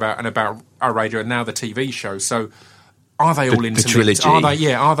excited about our radio, and now the TV show. So, are they all interlinked? The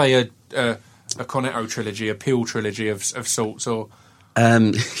trilogy? Are they a Cornetto trilogy, a Peel trilogy of sorts, or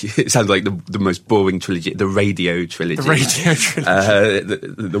it sounds like the most boring trilogy, the radio trilogy. The radio trilogy.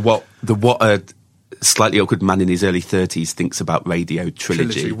 The what a slightly awkward man in his early 30s thinks about radio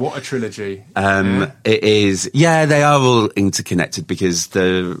trilogy. What a trilogy! It is. Yeah, they are all interconnected because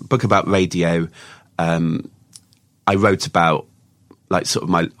the book about radio, I wrote about, like, sort of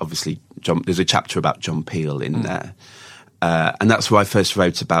my obviously John. There's a chapter about John Peel in there. And that's where I first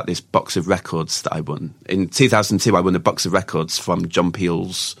wrote about this box of records that I won. In 2002, I won a box of records from John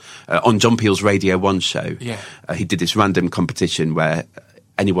Peel's, on John Peel's Radio 1 show. Yeah. He did this random competition where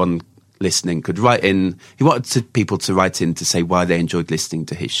anyone listening could write in. He wanted people to write in to say why they enjoyed listening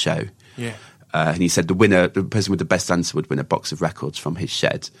to his show. Yeah. And he said the person with the best answer would win a box of records from his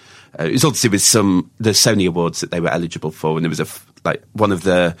shed. It was all to do with the Sony Awards that they were eligible for, and there was one of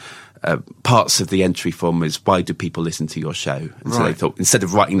the parts of the entry form was, why do people listen to your show? And so they thought, instead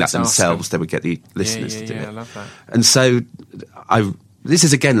of writing that themselves, they would get the listeners to do it. I love that. And so this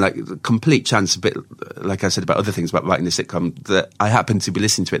is, again, like a complete chance, a bit like I said about other things about writing the sitcom, that I happened to be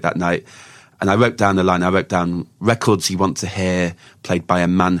listening to it that night, and I wrote down a line. I wrote down, records you want to hear played by a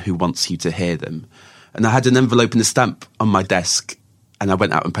man who wants you to hear them. And I had an envelope and a stamp on my desk, and I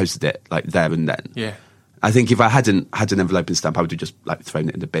went out and posted it, like, there and then. Yeah. I think if I hadn't had an envelope and stamp, I would have just, like, thrown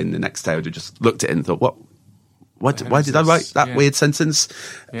it in the bin. The next day I would have just looked at it and thought, why did I write that weird sentence?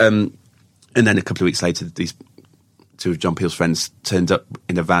 Yeah. And then a couple of weeks later, these 2 of John Peel's friends turned up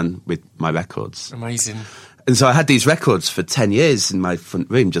in a van with my records. Amazing. And so I had these records for 10 years in my front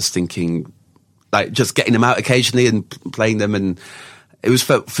room, just thinking, like, just getting them out occasionally and playing them. And it was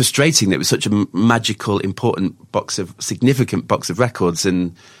frustrating that it was such a magical, important significant box of records.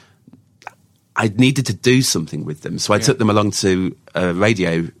 And I needed to do something with them. So I took them along to a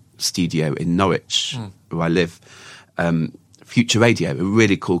radio studio in Norwich, where I live, Future Radio, a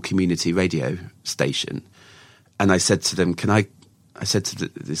really cool community radio station. And I said to them, I said to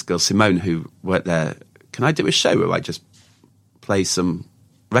this girl, Simone, who worked there, can I do a show where I just play some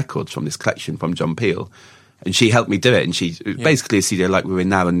records from this collection from John Peel? And she helped me do it. And basically a studio like we're in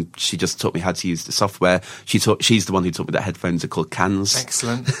now, and she just taught me how to use the software. She's the one who taught me that headphones are called cans.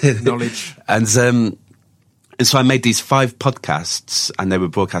 Excellent knowledge. And so I made these 5 podcasts, and they were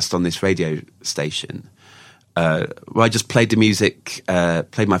broadcast on this radio station, where I just played the music,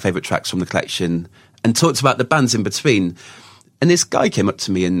 played my favourite tracks from the collection, and talked about the bands in between. And this guy came up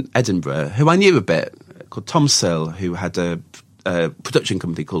to me in Edinburgh, who I knew a bit, called Tom Searle, who had a production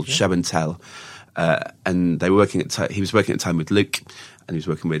company called Show and Tell. And they were he was working at the time with Luke, and he was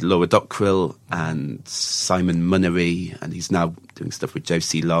working with Laura Dockrell and Simon Munnery, and he's now doing stuff with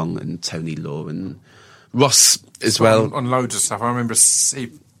Josie Long and Tony Law and Ross as well. On loads of stuff. I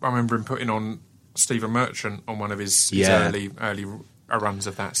remember him putting on Stephen Merchant on one of his early runs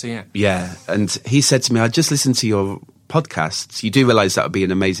of that. So yeah. Yeah, and he said to me, I just listened to your podcasts. You do realise that would be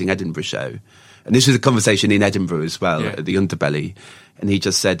an amazing Edinburgh show. And this was a conversation in Edinburgh as well, at the Underbelly. And he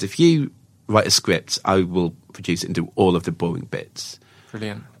just said, if you write a script, I will produce it and do all of the boring bits.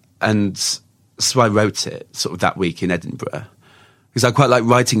 Brilliant. And so I wrote it sort of that week in Edinburgh. Because I quite like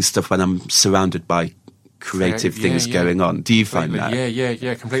writing stuff when I'm surrounded by creative things going on. Do you find that?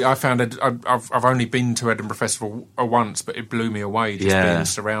 Yeah, completely. I found it. I've only been to Edinburgh Festival once, but it blew me away just being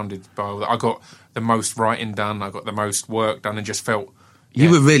surrounded by all that. I got the most writing done. I got the most work done, and just felt.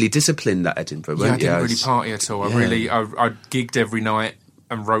 You were really disciplined at Edinburgh, weren't you? I didn't really party at all. I gigged every night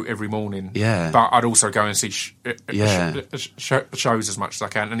and wrote every morning. Yeah. But I'd also go and see shows as much as I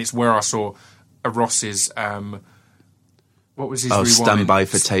can, and it's where I saw Ross's. What was his? Stand By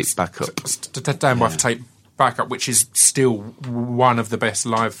for Tape Backup. Stand By for Tape Backup, which is still one of the best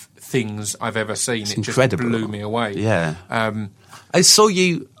live things I've ever seen. It's incredible. Just blew me away. Yeah. I saw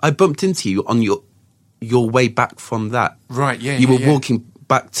you. I bumped into you on your way back from that. Right. Yeah. You were walking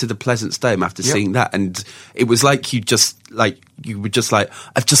back to the Pleasance Dome after seeing that, and it was like you were just like,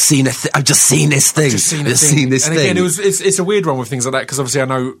 I've just seen this thing. I've just seen this thing. Again, it's a weird one with things like that, because obviously I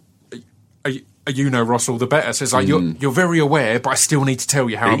know. You know Ross all the better, so it's like you're very aware, but I still need to tell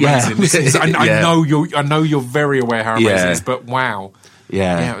you how amazing this is. I know you're very aware how amazing it is, but wow,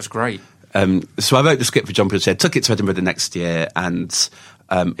 it was great. So I wrote the script for John Peel Shed, took it to Edinburgh the next year, and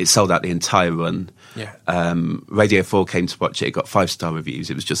it sold out the entire run. Radio 4 came to watch it. It got 5-star reviews.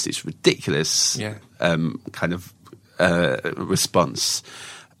 It was just this ridiculous kind of response,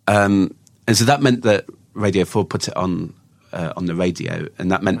 and so that meant that Radio 4 put it on the radio,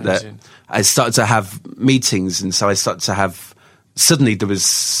 and that meant that I started to have meetings, and so I started to have. Suddenly, there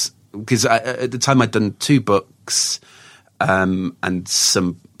was, because at the time I'd done 2 books and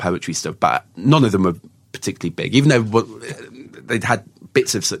some poetry stuff, but none of them were particularly big, even though they'd had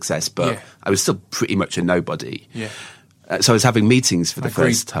bits of success, but I was still pretty much a nobody. So I was having meetings for the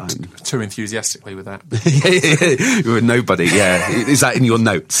first time. Too enthusiastically with that. You were a nobody, Is that in your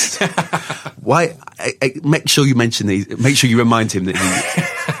notes? Why? Make sure you mention these. Make sure you remind him that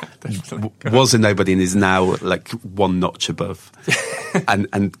he was a nobody and is now like one notch above.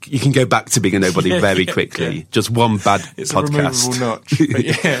 and you can go back to being a nobody very quickly. Just one bad podcast. It's a removable notch.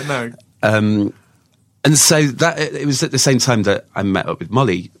 But and so that it was at the same time that I met up with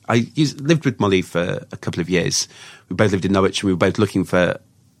Molly. I lived with Molly for a couple of years. We both lived in Norwich, and we were both looking for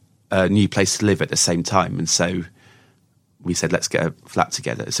a new place to live at the same time. And so we said, let's get a flat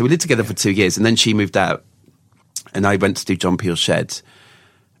together. So we lived together for 2 years, and then she moved out, and I went to do John Peel Shed.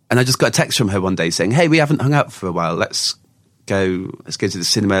 And I just got a text from her one day saying, hey, we haven't hung out for a while. Let's go to the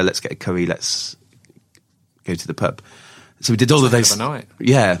cinema. Let's get a curry. Let's go to the pub. So we did all of those. Night.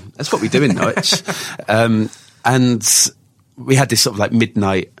 Yeah, that's what we do in Norwich. And we had this sort of like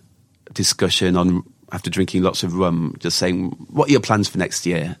midnight discussion after drinking lots of rum, just saying, what are your plans for next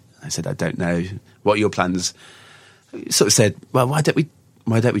year? I said, I don't know. What are your plans? Sort of said, well, why don't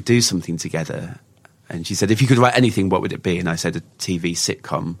we do something together? And she said, if you could write anything, what would it be? And I said, a TV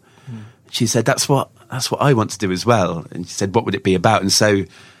sitcom. She said, that's what I want to do as well. And she said, what would it be about? And so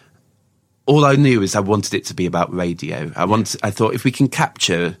all I knew is I wanted it to be about radio. I thought if we can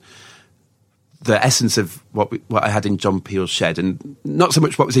capture the essence of what I had in John Peel Shed, and not so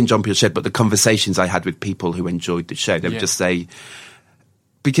much what was in John Peel Shed, but the conversations I had with people who enjoyed the show. They would just say,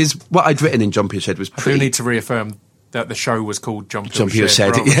 because what I'd written in John Peel Shed was pretty... I do need to reaffirm that the show was called John Peel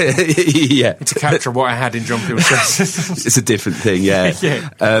Shed. Yeah. To capture what I had in John Peel Shed. It's a different thing,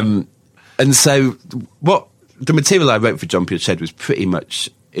 and so the material I wrote for John Peel Shed was pretty much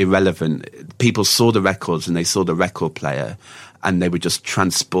irrelevant. People saw the records and they saw the record player, and they were just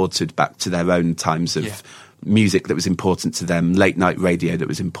transported back to their own times of music that was important to them, late night radio that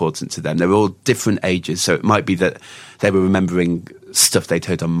was important to them. They were all different ages, so it might be that they were remembering stuff they'd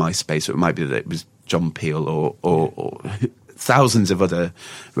heard on MySpace, or it might be that it was John Peel or thousands of other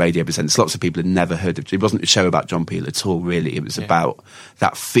radio presenters. Lots of people had never heard of it. It wasn't a show about John Peel at all, really. It was about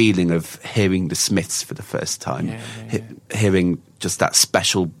that feeling of hearing the Smiths for the first time, hearing just that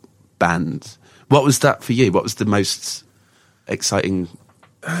special band. What was that for you? What was the most exciting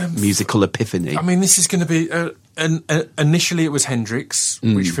musical epiphany? I mean, this is going to be... initially it was Hendrix,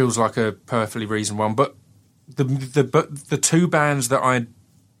 which feels like a perfectly reasoned one, but the 2 bands that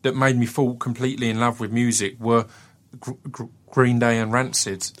made me fall completely in love with music were Green Day and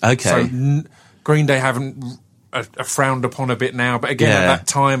Rancid. Okay. So Green Day haven't frowned upon a bit now, but again, at that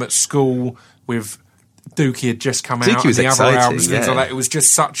time at school with Dookie had just come out, and the other albums, things like that, it was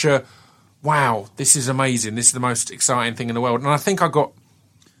just such a, wow, this is amazing, this is the most exciting thing in the world. And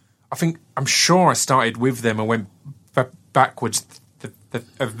I'm sure I started with them and went backwards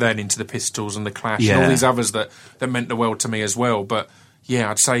of then into the Pistols and the Clash Yeah. and all these others that meant the world to me as well. But yeah,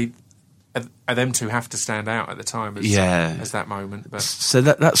 I'd say them two have to stand out at the time as that moment. But So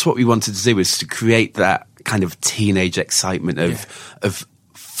that's what we wanted to do, is to create that kind of teenage excitement of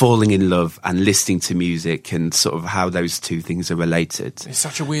falling in love and listening to music, and sort of how those two things are related. it's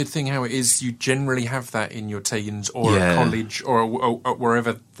such a weird thing how it is. You generally have that in your teens or at college or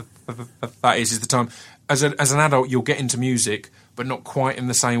wherever that is the time. As an adult, you'll get into music, but not quite in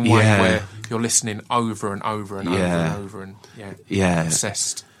the same way, where you're listening over and over and over and over and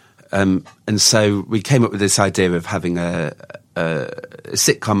obsessed. And so we came up with this idea of having a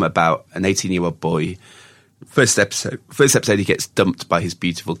sitcom about an 18-year-old boy. First episode, he gets dumped by his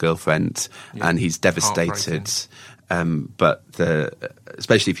beautiful girlfriend, and he's devastated. But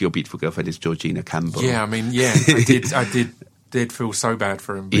especially if your beautiful girlfriend is Georgina Campbell. Yeah, I mean, I did feel so bad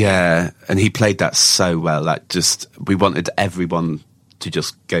for him. Yeah, and he played that so well. Like, we wanted everyone to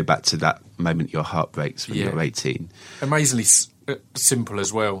just go back to that moment your heart breaks when you're 18. Amazingly simple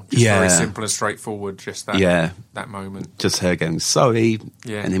as well. Just very simple and straightforward. Just that moment. Just her going sorry,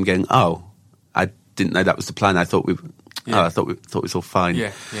 and him going, "Oh, I didn't know that was the plan. I thought I thought it was all fine."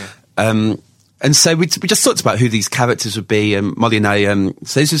 Yeah. And so we just talked about who these characters would be. Molly and I.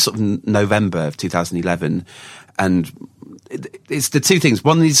 So this was sort of November of 2011, and it's the two things.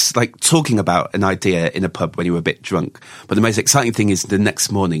 One is like talking about an idea in a pub when you were a bit drunk, but the most exciting thing is the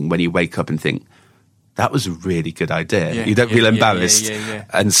next morning when you wake up and think, that was a really good idea. You don't feel embarrassed.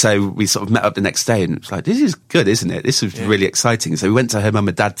 And so we sort of met up the next day, and it's like, this is good, isn't it? This was really exciting. So we went to her mum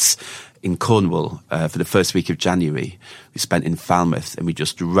and dad's in Cornwall for the first week of January. We spent in Falmouth, and we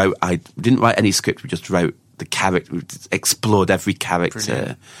just wrote. I didn't write any script. We just wrote the character. We explored every character.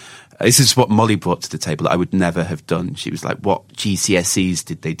 Brilliant. This is what Molly brought to the table that I would never have done. She was like, what GCSEs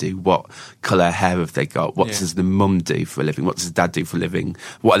did they do? What colour hair have they got? What does the mum do for a living? What does the dad do for a living?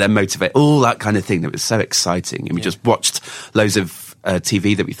 What are their motivators? All that kind of thing. That was so exciting. And we just watched loads of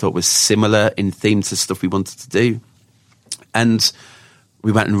TV that we thought was similar in theme to stuff we wanted to do. And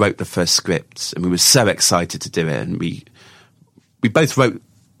we went and wrote the first script, and we were so excited to do it. And we both wrote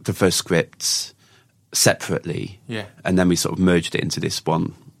the first script separately. Yeah. And then we sort of merged it into this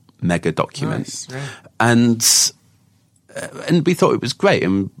one mega document. Nice, and we thought it was great,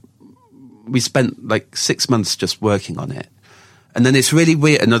 and we spent like 6 months just working on it. And then it's really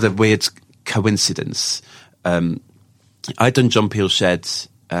weird, another weird coincidence. I'd done John Peel Shed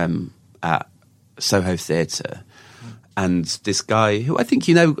at Soho Theatre, and this guy who I think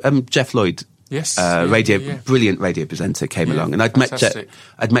you know, Jeff Lloyd, brilliant radio presenter, came along, and I'd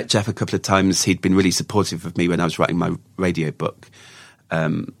met Jeff a couple of times. He'd been really supportive of me when I was writing my radio book.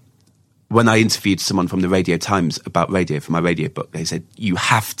 When I interviewed someone from the Radio Times about radio for my radio book, they said, you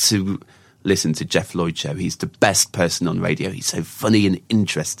have to listen to Jeff Lloyd show. He's the best person on radio. He's so funny and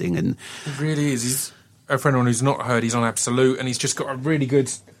interesting. And he really is. He's, for anyone who's not heard, he's on Absolute, and he's just got a really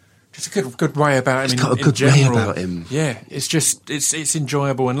good way about him. He's got a good way about him. Yeah, it's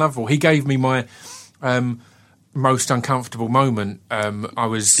enjoyable and lovable. He gave me my most uncomfortable moment. I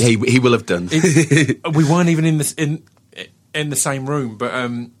was he will have done. We weren't even in the same room, but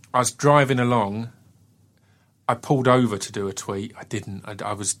I was driving along. I pulled over to do a tweet. I didn't.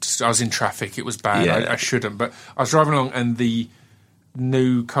 I was in traffic. It was bad. I shouldn't. But I was driving along, and there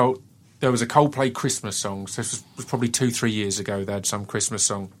was a Coldplay Christmas song. So this was probably 2-3 years ago. They had some Christmas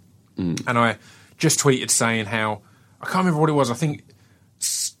song, and I just tweeted saying how I can't remember what it was. I think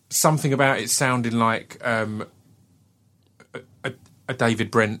something about it sounding like a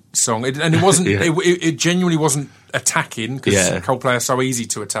David Brent song, and it wasn't. It genuinely wasn't attacking, because Coldplay are so easy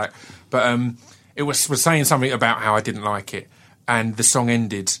to attack. But it was saying something about how I didn't like it, and the song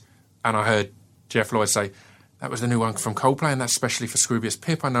ended, and I heard Jeff Lloyd say, "That was the new one from Coldplay, and that's especially for Scroobius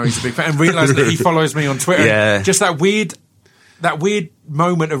Pip. I know he's a big fan," and realised that he follows me on Twitter. Yeah. Just that weird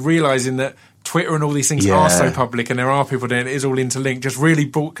moment of realising that Twitter and all these things are so public, and there are people there, and it is all interlinked. Just really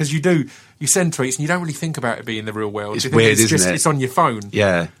brought, because you send tweets and you don't really think about it being the real world. It's weird, isn't it? It's on your phone.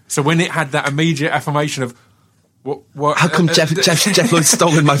 Yeah. So when it had that immediate affirmation of what? How come Jeff Lloyd's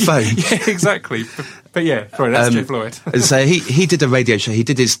stolen my phone? Yeah, exactly. But yeah, sorry, that's Jeff Lloyd. And so he did a radio show. He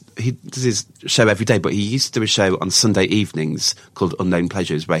does his show every day, but he used to do a show on Sunday evenings called Unknown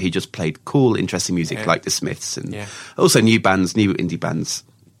Pleasures, where he just played cool, interesting music like the Smiths and also new indie bands.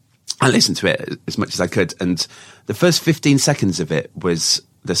 I listened to it as much as I could, and the first 15 seconds of it was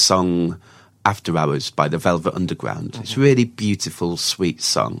the song After Hours by the Velvet Underground. Mm-hmm. It's a really beautiful, sweet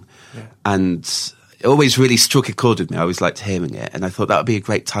song. Yeah. And it always really struck a chord with me. I always liked hearing it, and I thought that would be a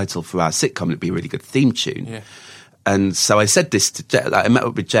great title for our sitcom. It'd be a really good theme tune. Yeah. And so I said this to Jeff. I met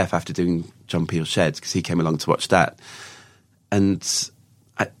up with Jeff after doing John Peel Shed, because he came along to watch that. And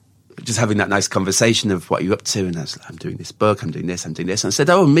just having that nice conversation of what you're up to. And I was like, I'm doing this book, I'm doing this, I'm doing this. And I said,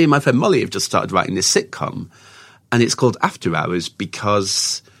 oh, me and my friend Molly have just started writing this sitcom. And it's called After Hours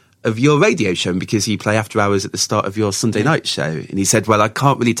because of your radio show and because you play After Hours at the start of your Sunday night show. And he said, well, I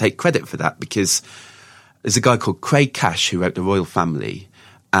can't really take credit for that because there's a guy called Craig Cash who wrote The Royal Family,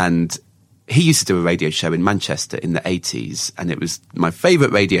 and he used to do a radio show in Manchester in the 80s, and it was my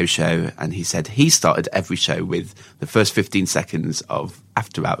favourite radio show. And he said he started every show with the first 15 seconds of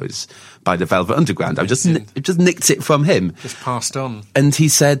After Hours by the Velvet Underground. I just nicked it from him. Just passed on. And he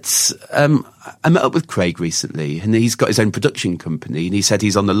said, I met up with Craig recently, and he's got his own production company, and he said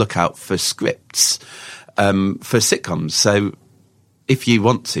he's on the lookout for scripts for sitcoms. So if you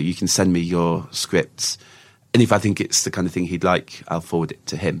want to, you can send me your scripts. And if I think it's the kind of thing he'd like, I'll forward it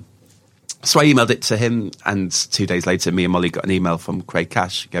to him. So I emailed it to him, and 2 days later, me and Molly got an email from Craig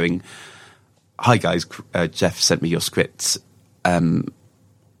Cash going, hi guys, Jeff sent me your script. I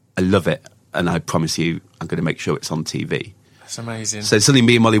love it, and I promise you I'm going to make sure it's on TV. That's amazing. So suddenly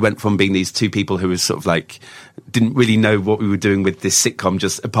me and Molly went from being these two people who were sort of like, didn't really know what we were doing with this sitcom,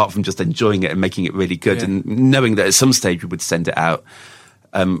 just apart from just enjoying it and making it really good, and knowing that at some stage we would send it out.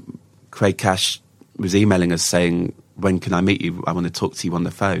 Craig Cash was emailing us saying, when can I meet you? I want to talk to you on the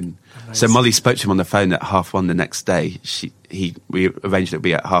phone. Amazing. So Molly spoke to him on the phone at 1:30 the next day. We arranged it to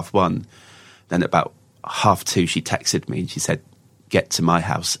be at 1:30. Then at about 2:30, she texted me and she said, get to my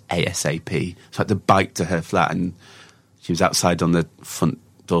house ASAP. So I had to bike to her flat, and she was outside on the front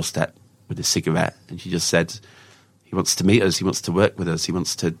doorstep with a cigarette, and she just said, he wants to meet us, he wants to work with us, he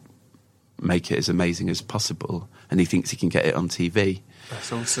wants to make it as amazing as possible, and he thinks he can get it on TV.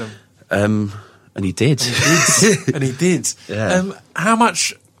 That's awesome. And he did. And he did. Yeah. How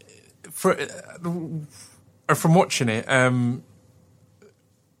much, from watching it,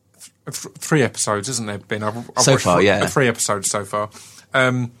 3 episodes, hasn't there been? I've so watched far, yeah. 3 episodes so far.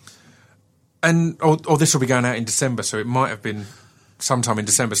 Or this will be going out in December, so it might have been sometime in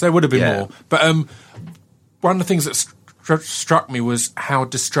December. So there would have been more. But one of the things that struck me was how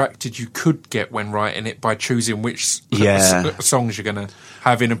distracted you could get when writing it by choosing which songs you're going to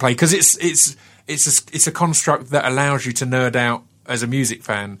have in and play, because it's a construct that allows you to nerd out as a music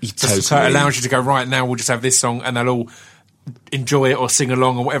fan. Totally. So it allows you to go, right, now we'll just have this song, and they'll all enjoy it or sing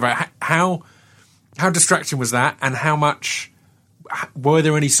along or whatever. How distracting was that, and how much were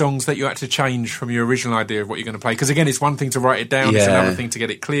there any songs that you had to change from your original idea of what you're going to play? Because again, it's one thing to write it down, it's another thing to get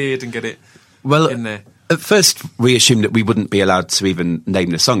it cleared and get it in there. At first, we assumed that we wouldn't be allowed to even name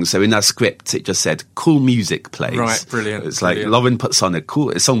the songs. So in our script, it just said, cool music plays. Right, brilliant. It's like, Lauren puts on a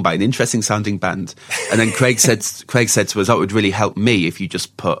song by an interesting sounding band. And then Craig said to us, that would really help me if you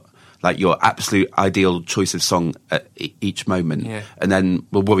just put like your absolute ideal choice of song at each moment. Yeah. And then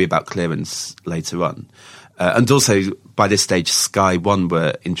we'll worry about clearance later on. And also, by this stage, Sky One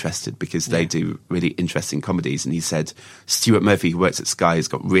were interested because they do really interesting comedies. And he said, Stuart Murphy, who works at Sky, has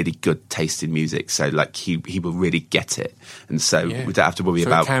got really good taste in music. So, like, he will really get it. And so we don't have to worry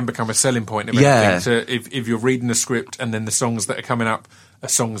about... So it can become a selling point of anything. So if you're reading a script and then the songs that are coming up are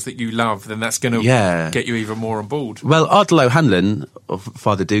songs that you love, then that's going to get you even more on board. Well, Ardal O'Hanlon, of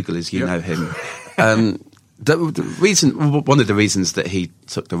Father Dougal, as you know him... one of the reasons that he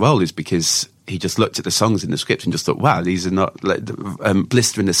took the role is because he just looked at the songs in the script and just thought, wow, these are not like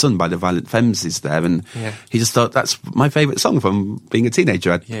Blister in the Sun by the Violent Femmes is there, and he just thought, that's my favourite song from being a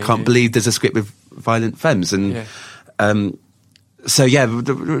teenager. I can't believe there's a script with Violent Femmes. And so there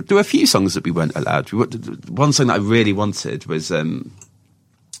were a few songs that we weren't allowed. One song that I really wanted was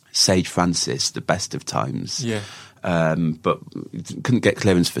Sage Francis, The Best of Times. But couldn't get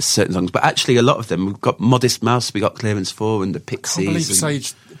clearance for certain songs. But actually, a lot of them, we've got Modest Mouse, we got clearance for, and the Pixies. I can't believe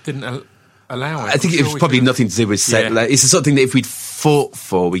Sage didn't allow it. I think it was probably nothing to do with like, it's the sort of thing that if we'd fought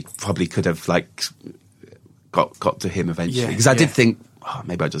for, we probably could have like got to him eventually. Because I did think,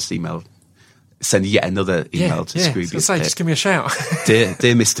 maybe I'll just send yet another email to Scroobius Pip. Just give me a shout. dear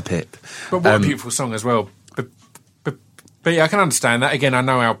Mr. Pip. But what a beautiful song as well. But yeah, I can understand that. Again, I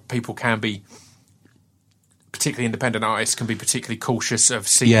know how people can be, particularly independent artists, can be particularly cautious of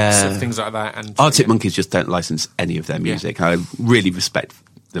scenes of things like that. And Arctic Monkeys just don't license any of their music. I really respect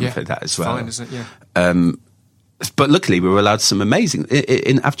them for that as well. Fine, isn't it? But luckily, we were allowed some amazing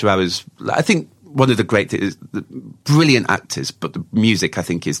in After Hours. I think one of the great things, the brilliant actors, but the music I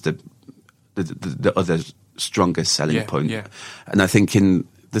think is the other strongest selling point. Yeah. And I think in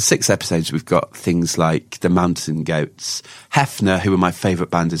the 6 episodes, we've got things like the Mountain Goats, Hefner, who were my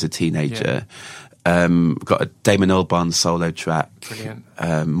favourite band as a teenager. We've got a Damon Albarn solo track. Brilliant.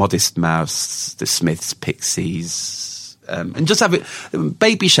 Modest Mouse, the Smiths, Pixies. And just have it.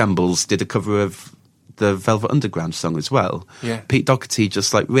 Baby Shambles did a cover of the Velvet Underground song as well. Yeah. Pete Doherty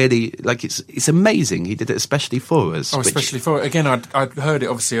just like really like it's amazing. He did it especially for us. Especially for again, I'd heard it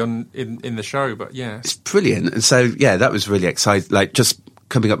obviously in the show, but yeah, it's brilliant. And so yeah, that was really exciting. Like just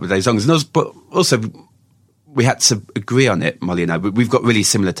coming up with those songs, and but also we had to agree on it, Molly and I. We've got really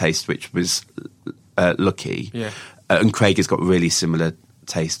similar taste, which was lucky. Yeah. And Craig has got really similar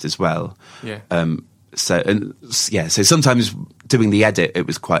taste as well. Yeah. So sometimes doing the edit, it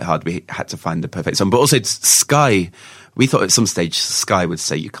was quite hard. We had to find the perfect song. But also Sky, we thought at some stage Sky would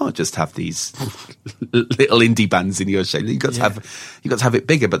say, you can't just have these little indie bands in your show. You've got to have it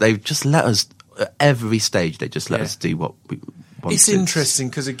bigger. But they've just let us, at every stage, they just let us do what we wanted. It's interesting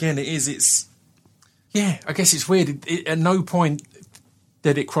because, again, I guess it's weird. At no point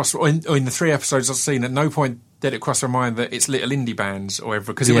did it cross, or in the 3 episodes I've seen, at no point did it cross my mind that it's little indie bands or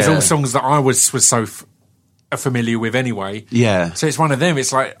whatever, because it was all songs that I was so familiar with anyway. Yeah. So it's one of them.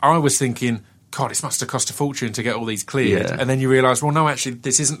 It's like I was thinking, God, it must have cost a fortune to get all these cleared. Yeah. And then you realise, well, no, actually,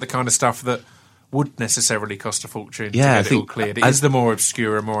 this isn't the kind of stuff that would necessarily cost a fortune to get it all cleared. It is the more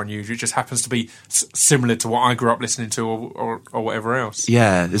obscure and more unusual. It just happens to be similar to what I grew up listening to or whatever else.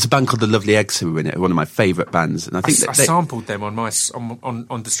 Yeah, there's a band called The Lovely Eggs who were in it, one of my favourite bands. And I think I sampled them on my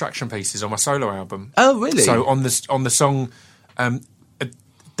on Distraction Pieces on my solo album. Oh, really? So on the song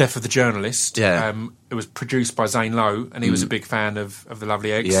Death of the Journalist, it was produced by Zane Lowe, and he was a big fan of The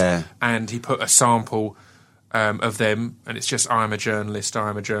Lovely Eggs. Yeah. And he put a sample of them, and it's just I'm a journalist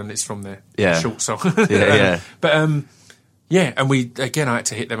from their short song. But and I had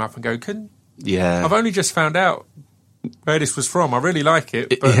to hit them up and go, I've only just found out where this was from. I really like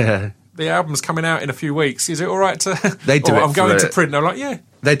it, but the album's coming out in a few weeks. Is it all right to they do it I'm going to print? And I'm like,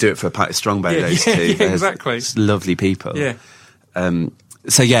 they do it for a Patty Strongbow, those two. Yeah, exactly. It's lovely people. Yeah.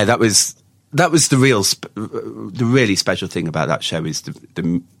 So yeah, that was the really special thing about that show is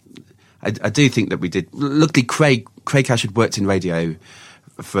I do think that we did. Luckily, Craig Cash had worked in radio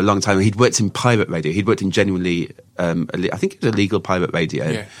for a long time. He'd worked in pirate radio. He'd worked in genuinely, I think it was illegal pirate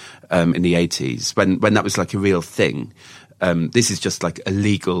radio in the 80s when that was like a real thing. This is just like a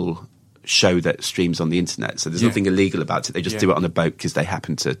legal show that streams on the internet. So there's nothing illegal about it. They just do it on a boat because they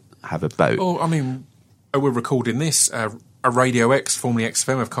happen to have a boat. Oh, I mean, we're recording this. A Radio X, formerly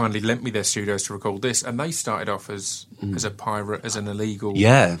XFM, have kindly lent me their studios to record this, and they started off as a pirate, as an illegal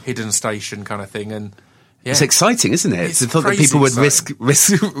hidden station kind of thing. And it's exciting, isn't it? It's thought that people would risk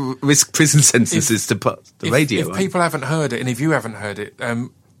prison sentences to put the radio on. If people haven't heard it, and if you haven't heard it,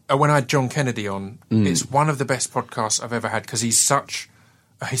 when I had John Kennedy on, it's one of the best podcasts I've ever had because he's such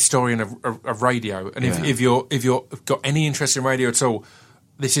a historian of radio. And if you've got any interest in radio at all,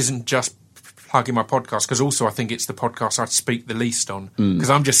 this isn't just plugging my podcast, because also I think it's the podcast I speak the least on, because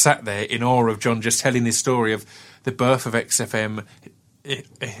I'm just sat there in awe of John just telling this story of the birth of XFM,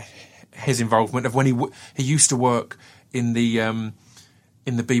 his involvement of when he used to work in the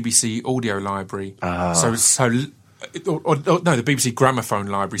BBC audio library. The BBC gramophone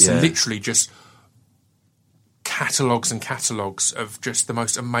library. So literally just catalogues and catalogues of just the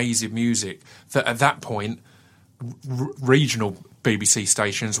most amazing music that at that point regional BBC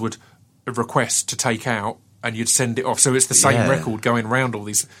stations would request to take out, and you'd send it off. So it's the same record going around all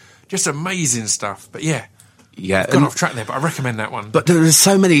these just amazing stuff. But I've gone off track there, but I recommend that one. But there are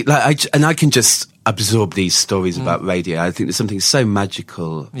so many, I can just absorb these stories about radio. I think there's something so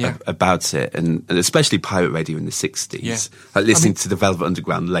magical about it, and especially pirate radio in the 60s. Like listening to the Velvet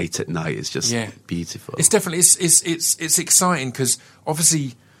Underground late at night is just beautiful. It's definitely it's exciting because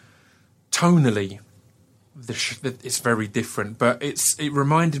obviously tonally it's very different, but it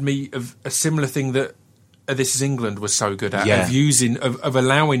reminded me of a similar thing that This Is England was so good at, of using, of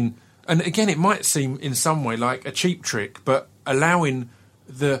allowing, and again, it might seem in some way like a cheap trick, but allowing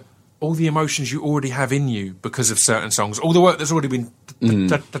all the emotions you already have in you because of certain songs, all the work that's already been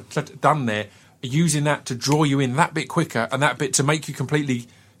done there, using that to draw you in that bit quicker and that bit to make you completely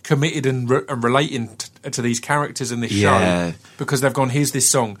committed and relating to these characters in this show, because they've gone, here's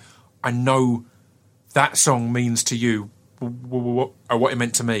this song, I know that song means to you what it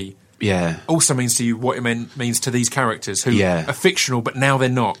meant to me. Also means to you what it means to these characters who are fictional, but now they're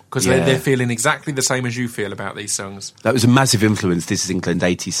not, because they're feeling exactly the same as you feel about these songs. That was a massive influence. This Is England,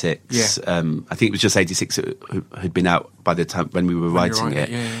 86. I think it was just 86 who'd been out by the time when we were writing it.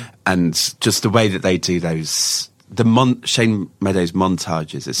 And just the way that they do those... Shane Meadows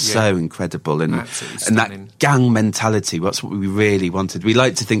montages are so incredible, and that gang mentality. That's what we really wanted. We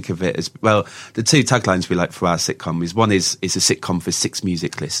like to think of it as, well, the two taglines we like for our sitcom is, one is a sitcom for 6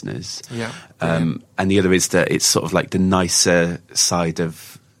 music listeners, and the other is that it's sort of like the nicer side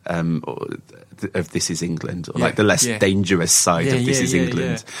of of This Is England, or Yeah, like the less yeah. dangerous side Yeah, of This yeah, Is yeah, England.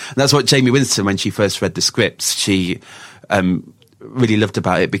 yeah. And that's what Jamie Winston, when she first read the scripts, she really loved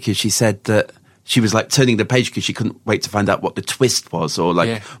about it, because she said that she was like turning the page because she couldn't wait to find out what the twist was, or like,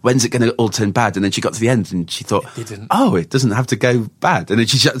 Yeah. when's it going to all turn bad? And then she got to the end and she thought, It didn't. oh, it doesn't have to go bad. And then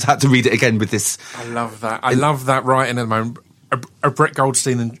she just had to read it again with this. I love that. I love that writing at the moment. Brett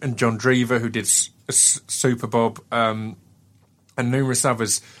Goldstein and John Drever, who did Super Bob, and numerous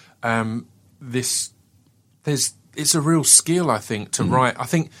others. It's a real skill, I think, to write. I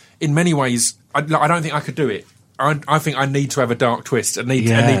think in many ways, I don't think I could do it. I think I need to have a dark twist. I need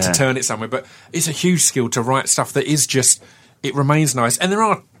to turn it somewhere. But it's a huge skill to write stuff that is just, it remains nice. And there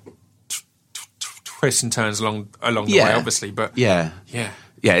are twists and turns along the way, obviously. But Yeah,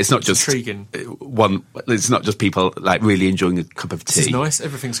 it's not just intriguing. It's not just people like really enjoying a cup of tea. This is nice.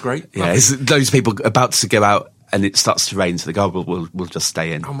 Everything's great. Yeah, it's those people about to go out and it starts to rain, so they go, we'll just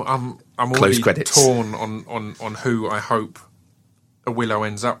stay in. I'm Close already credits. torn on who I hope a Willow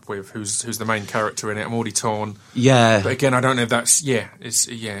ends up with, who's the main character in it. I'm already torn. Yeah, But again, I don't know if that's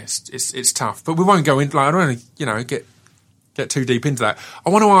it's tough. But we won't go into, like, I don't want to get too deep into that. I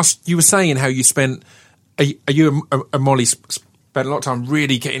want to ask, you were saying how you spent Molly spent a lot of time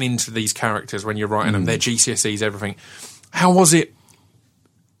really getting into these characters when you're writing them, their GCSEs, everything. How was it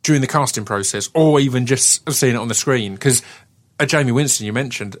during the casting process, or even just seeing it on the screen? Because Jamie Winston, you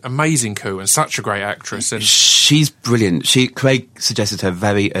mentioned, amazing coup and such a great actress, and she's brilliant. Craig suggested her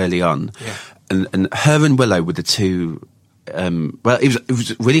very early on, and her and Willow were the two. Well, it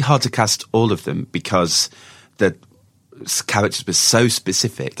was really hard to cast all of them because the characters were so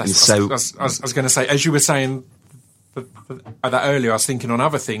specific. I was going to say, as you were saying that earlier, I was thinking on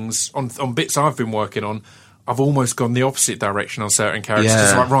other things, on bits I've been working on, I've almost gone the opposite direction on certain characters. Yeah.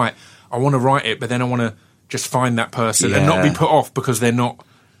 It's like, right, I want to write it, but then I want to just find that person and not be put off because they're not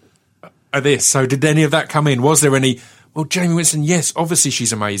this. So did any of that come in? Was there any, well, Jamie Winston, yes, obviously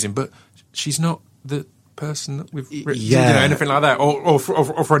she's amazing, but she's not the person that we've written, anything like that, or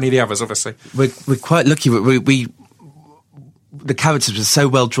for any of the others, obviously. We're quite lucky. The characters were so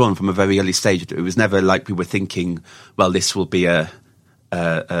well drawn from a very early stage. It was never like we were thinking, well, this will be a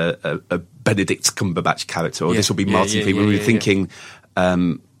Benedict Cumberbatch character, or this will be Martin Freeman. We were thinking,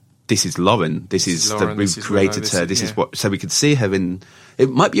 this is Lauren. This is Lauren, we've created her. This is what. So we could see her in. It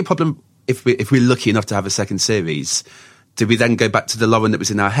might be a problem if we're lucky enough to have a second series. Do we then go back to the Lauren that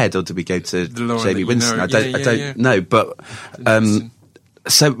was in our head, or do we go to Jamie Winston? I don't know. But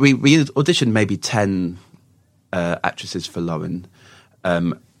so we auditioned maybe 10 actresses for Lauren.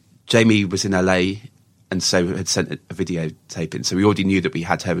 Jamie was in LA, and so had sent a videotape in. So we already knew that we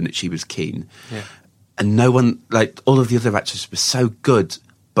had her and that she was keen. Yeah. And no one, like all of the other actresses, were so good,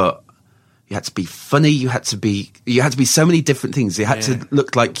 but you had to be funny. You had to be so many different things. You had to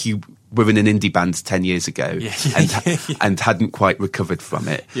look like you were in an indie band 10 years ago and hadn't quite recovered from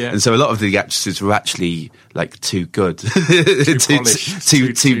it. Yeah. And so a lot of the actresses were actually like too good, too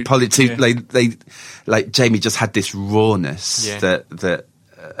polished. Like Jamie just had this rawness that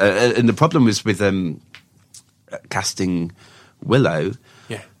and the problem was with casting Willow.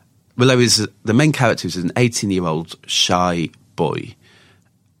 Yeah. Willow is the main character is an 18-year-old shy boy,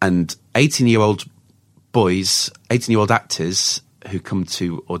 and 18-year-old actors who come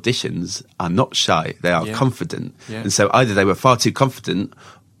to auditions are not shy. They are confident. Yeah. And so either they were far too confident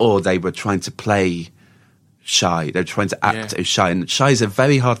or they were trying to play shy. They're trying to act as shy. And shy is a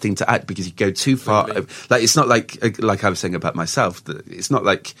very hard thing to act because you go too far. Really? Like, it's not like I was saying about myself, that it's not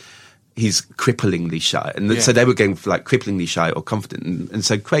like he's cripplingly shy. And so they were going for like cripplingly shy or confident. And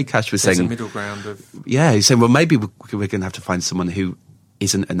so Craig Cash was saying... There's a middle ground of... Yeah, he's saying, well, maybe we're going to have to find someone who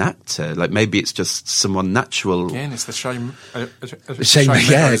isn't an actor. Like, maybe it's just someone natural. Again, it's the Shane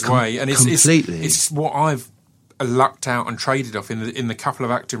Meadows way. And completely. It's what I've lucked out and traded off in the couple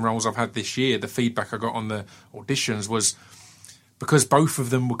of acting roles I've had this year. The feedback I got on the auditions was because both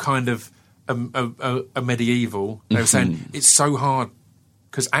of them were kind of a medieval. They were saying it's so hard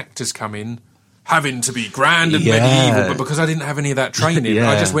because actors come in having to be grand and medieval, but because I didn't have any of that training,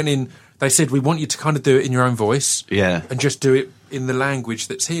 I just went in. They said, we want you to kind of do it in your own voice and just do it in the language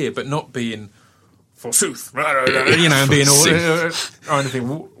that's here, but not being forsooth, and being all or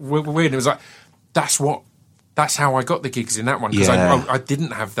anything weird. It was like, that's how I got the gigs in that one, because I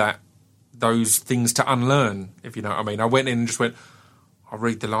didn't have those things to unlearn, if you know what I mean. I went in and just went, I'll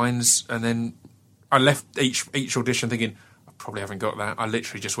read the lines, and then I left each audition thinking, probably haven't got that. I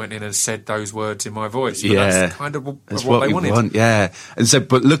literally just went in and said those words in my voice. But that's kind of what they wanted. And so,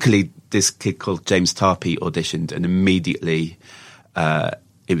 but luckily, this kid called James Tarpey auditioned, and immediately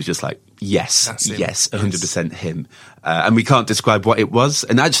it was just like, Yes, That's him. yes, 100% him. And we can't describe what it was.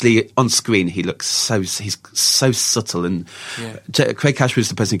 And actually, on screen, he's so subtle. And Craig Cash was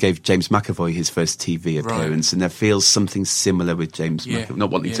the person who gave James McAvoy his first TV appearance. And there feels something similar with James McAvoy. Not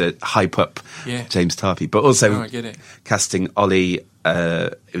wanting to hype up James Tarpey, but also I get it. casting Ollie.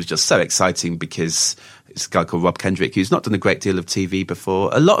 It was just so exciting because it's a guy called Rob Kendrick who's not done a great deal of TV before.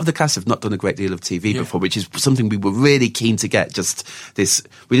 A lot of the cast have not done a great deal of TV before, which is something we were really keen to get. Just this,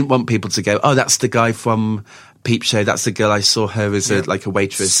 we didn't want people to go, oh, that's the guy from Peep Show. That's the girl I saw her as a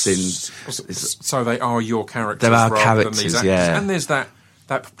waitress in. So they are your characters. There are rather characters, than these actors. yeah. And there's that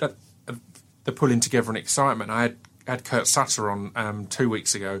the pulling together and excitement. I had Kurt Sutter on 2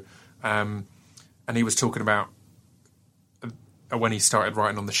 weeks ago, and he was talking about when he started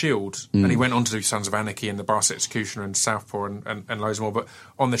writing on The Shield, and he went on to do Sons of Anarchy and The Brass Executioner and Southpaw and loads more. But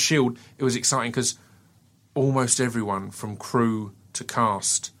on The Shield, it was exciting because almost everyone from crew to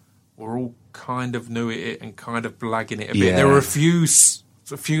cast were all kind of new at it and kind of blagging it a bit. There were a few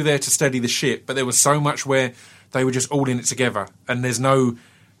there to steady the ship, but there was so much where they were just all in it together. And there's no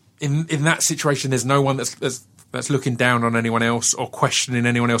in that situation, there's no one that's looking down on anyone else or questioning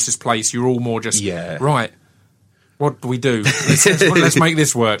anyone else's place. You're all more just right. What do we do? Let's make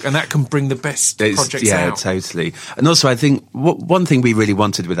this work. And that can bring the best projects out. Yeah, totally. And also, I think one thing we really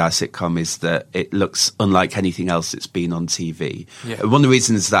wanted with our sitcom is that it looks unlike anything else that's been on TV. Yeah. One of the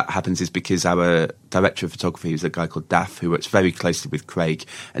reasons that happens is because our director of photography is a guy called Daff, who works very closely with Craig.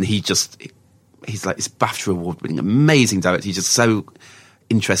 And he's like this BAFTA award-winning, amazing director. He's just so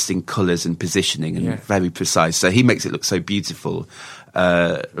interesting colours and positioning and very precise. So he makes it look so beautiful.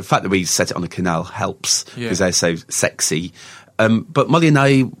 The fact that we set it on a canal helps because they're so sexy. But Molly and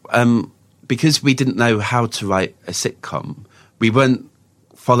I, because we didn't know how to write a sitcom, we weren't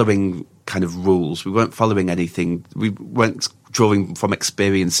following kind of rules. We weren't following anything. We weren't drawing from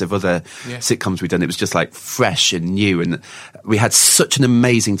experience of other sitcoms we'd done. It was just like fresh and new. And we had such an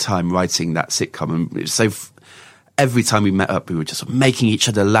amazing time writing that sitcom. And it was so... Every time we met up, we were just making each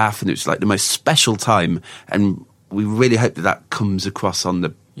other laugh, and it was like the most special time. And we really hope that comes across on the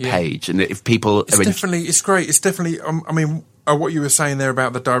page. And if people, it's great. It's definitely. I mean, what you were saying there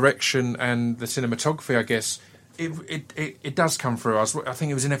about the direction and the cinematography, I guess it does come through. I think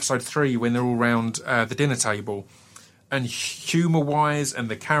it was in episode 3 when they're all round the dinner table, and humour-wise and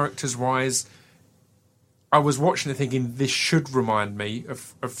the characters-wise. I was watching it thinking this should remind me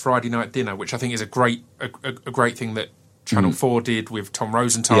of Friday Night Dinner, which I think is a great thing that Channel 4 did with Tom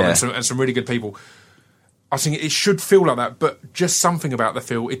Rosenthal and some really good people. I was thinking it should feel like that, but just something about the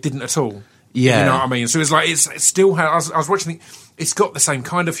feel, it didn't at all. Yeah. You know what I mean? So it's like, it's still, I was watching it, it's got the same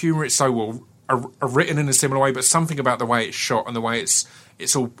kind of humour, it's so well written in a similar way, but something about the way it's shot and the way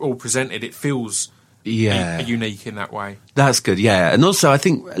it's all presented, it feels... unique in that way. That's good, yeah. And also I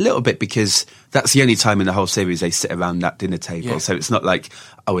think a little bit because that's the only time in the whole series they sit around that dinner table. So it's not like,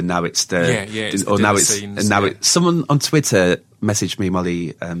 oh, and now it's someone on Twitter messaged me,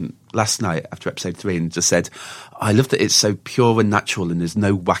 Molly, last night after episode 3 and just said, I love that it's so pure and natural and there's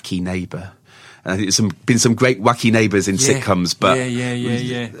no wacky neighbour. And I think there's been some great wacky neighbours in sitcoms, but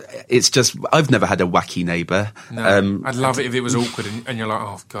it's just, I've never had a wacky neighbour. No, I'd love it if it was awkward and you're like,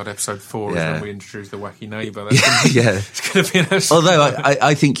 oh God, episode 4 is when we introduce the wacky neighbour. It's going to be an episode. Although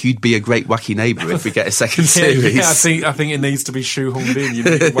I think you'd be a great wacky neighbour if we get a second series. Yeah, I think it needs to be shoehorned in. You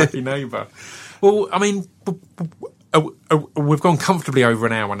need a wacky neighbour. Well, I mean, we've gone comfortably over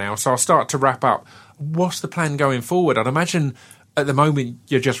an hour now, so I'll start to wrap up. What's the plan going forward? I'd imagine at the moment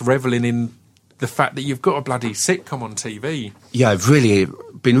you're just revelling in the fact that you've got a bloody sitcom on TV. Yeah, I've really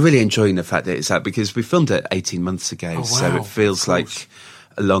been enjoying the fact that it's out because we filmed it 18 months ago, so it feels like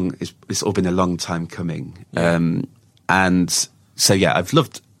it's all been a long time coming. And so I've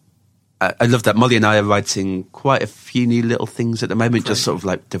loved that. Molly and I are writing quite a few new little things at the moment, just sort of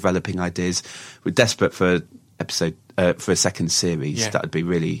like developing ideas. We're desperate for for a second series. That'd be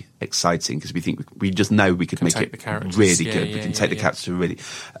really exciting because we just know we could make it really good. We can take the characters to really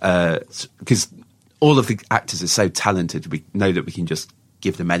because all of the actors are so talented. We know that we can just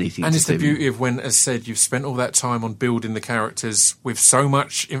give them anything. And it's the beauty of when, as said, you've spent all that time on building the characters with so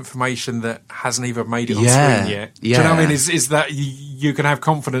much information that hasn't even made it on screen yet. Do you know what I mean? Is that you can have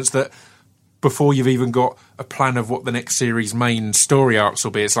confidence that before you've even got a plan of what the next series' main story arcs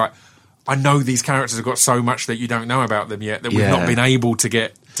will be, it's like, I know these characters have got so much that you don't know about them yet that we've not been able to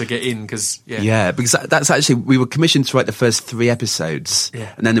get in because because that's actually, we were commissioned to write the first 3 episodes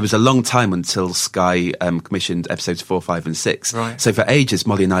and then there was a long time until Sky commissioned episodes 4, 5 and 6. So for ages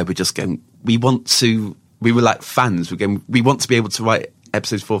Molly and I were just going, we were like fans, we want to be able to write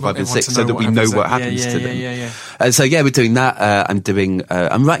episodes 4, 5, They and want 6 to so that we know happens. what happens to them. Yeah. So we're doing that.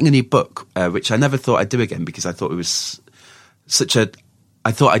 I'm writing a new book, which I never thought I'd do again because I thought it was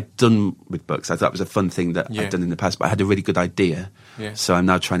I thought I'd done with books. I thought it was a fun thing that I'd done in the past, but I had a really good idea. Yeah. So I'm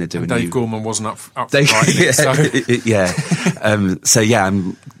now trying to do and a new... Dave Gorman wasn't up for writing it, so...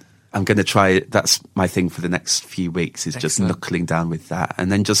 I'm going to try. That's my thing for the next few weeks. Is just knuckling down with that,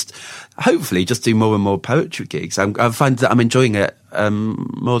 and then just hopefully just do more and more poetry gigs. I find that I'm enjoying it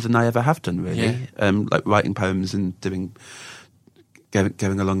more than I ever have done. Really, like writing poems and going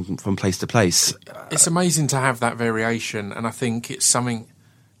along from place to place. It's amazing to have that variation, and I think it's something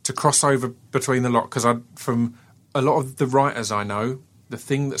to cross over between the lot. Because from a lot of the writers I know, the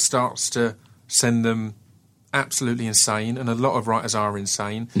thing that starts to send them absolutely insane, and a lot of writers are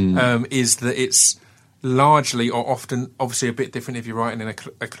insane, is that it's largely, or often, obviously a bit different if you're writing in a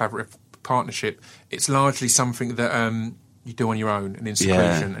collaborative partnership, it's largely something that you do on your own and in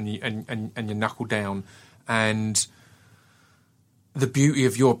seclusion, and you knuckle down. And the beauty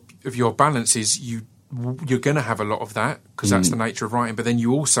of your balance is you're going to have a lot of that because that's the nature of writing, but then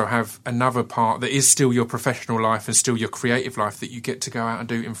you also have another part that is still your professional life and still your creative life that you get to go out and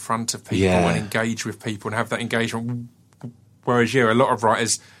do in front of people and engage with people and have that engagement. Whereas a lot of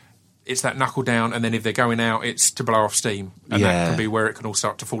writers, it's that knuckle down, and then if they're going out, it's to blow off steam, and that can be where it can all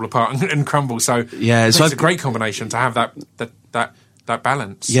start to fall apart and crumble. So it's a great combination to have that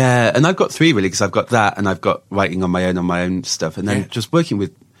balance. Yeah, and I've got 3 really, because I've got that, and I've got writing on my own stuff, and then just working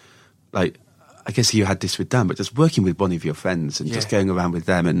with, like, I guess you had this with Dan, but just working with one of your friends and just going around with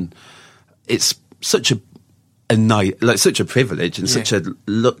them, and it's such a night, like such a privilege and such a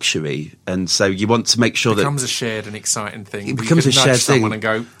luxury, and so you want to make sure it becomes a shared and exciting thing. It becomes a shared thing, and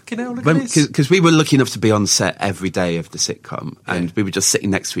go, look at this. Because we were lucky enough to be on set every day of the sitcom, and we were just sitting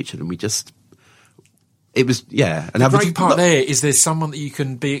next to each other, and it was And the great part there is there's someone that you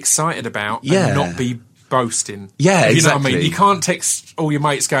can be excited about and not be boasting. Yeah, you exactly. know what I mean? You can't text all your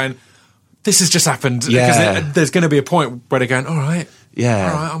mates going, this has just happened, because there's going to be a point where they're going, all right,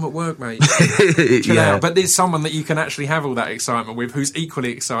 I'm at work, mate. Chill out. But there's someone that you can actually have all that excitement with who's equally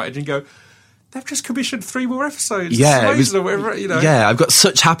excited, and go, they've just commissioned 3 more episodes. Yeah, or whatever, Yeah, I've got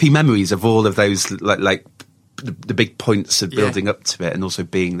such happy memories of all of those, like the big points of building up to it, and also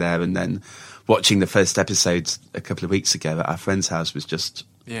being there, and then watching the first episode a couple of weeks ago at our friend's house was just,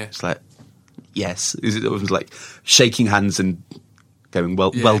 it's like, yes, it was like shaking hands and going,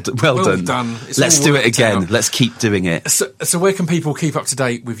 well done. Let's do it again. Let's keep doing it. So where can people keep up to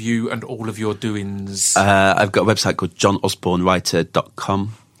date with you and all of your doings? I've got a website called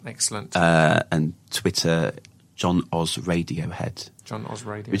johnosbornewriter.com. Excellent. And Twitter, John Oz Radiohead. John Oz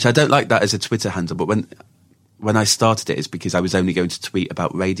Radiohead. Which I don't like that as a Twitter handle, but when I started it's because I was only going to tweet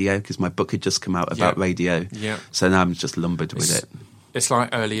about radio, because my book had just come out about radio. Yeah. So now I'm just lumbered with it. It's like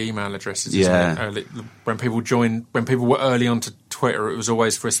early email addresses, isn't it? When people were early onto Twitter, it was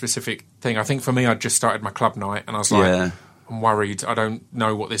always for a specific thing. I think for me, I'd just started my club night, and I was like, I'm worried. I don't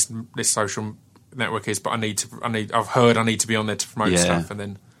know what this social network is, but I've heard I need to be on there to promote stuff.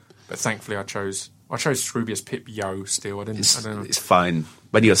 But thankfully, I chose Scroobius Pip Yo. Still, I don't know. It's fine.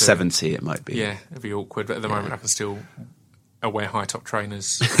 When you're 70, it might be. Yeah, it'd be awkward. But at the moment, I can still wear high top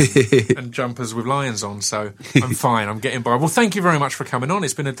trainers and jumpers with lions on, so I'm fine. I'm getting by. Well, thank you very much for coming on.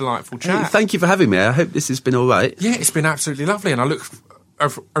 It's been a delightful chat. Thank you for having me. I hope this has been all right. Yeah, it's been absolutely lovely, and I look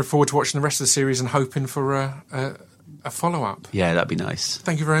forward to watching the rest of the series and hoping for a follow up. Yeah, that'd be nice.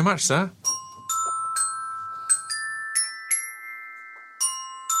 Thank you very much, sir.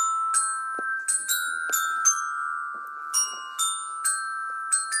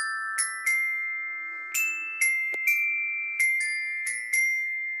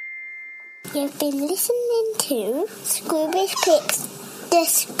 You've been listening to Scroobius Pip's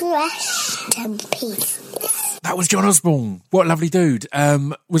Discretion Pieces. That was John Osborne. What a lovely dude.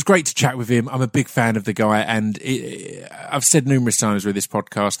 Was great to chat with him. I'm a big fan of the guy, and I've said numerous times with this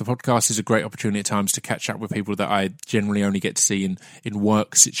podcast, the podcast is a great opportunity at times to catch up with people that I generally only get to see in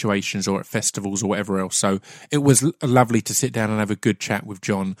work situations or at festivals or whatever else. So it was lovely to sit down and have a good chat with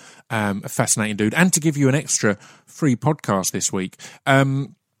John, a fascinating dude, and to give you an extra free podcast this week.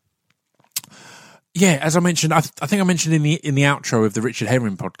 Yeah, as I mentioned, I think I mentioned in the outro of the Richard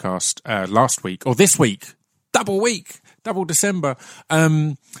Herring podcast last week, or this week, double December.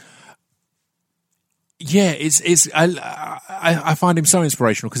 I find him so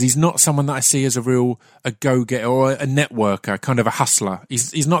inspirational because he's not someone that I see as a go-getter or a networker, kind of a hustler.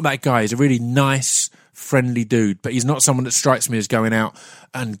 He's not that guy. He's a really nice, friendly dude, but he's not someone that strikes me as going out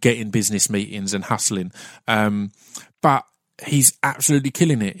and getting business meetings and hustling. But he's absolutely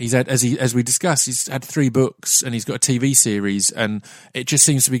killing it. He's had, as we discussed, he's had 3 books and he's got a TV series, and it just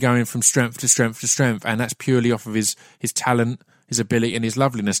seems to be going from strength to strength to strength, and that's purely off of his talent, his ability, and his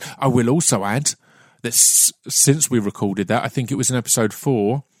loveliness. I will also add that since we recorded that, I think it was in episode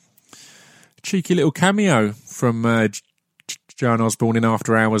 4, cheeky little cameo from John Osborne in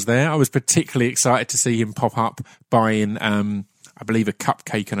After Hours there. I was particularly excited to see him pop up buying, I believe, a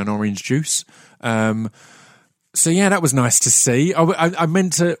cupcake and an orange juice. So yeah, that was nice to see. I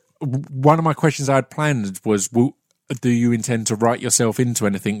meant to. One of my questions I had planned was, do you intend to write yourself into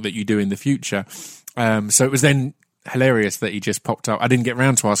anything that you do in the future? So it was then hilarious that he just popped up. I didn't get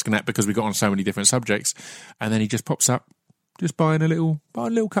round to asking that because we got on so many different subjects, and then he just pops up, just buying a little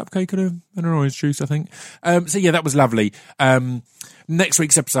cupcake and an orange juice, I think. So yeah, that was lovely. Next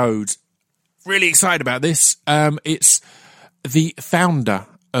week's episode, really excited about this. It's the founder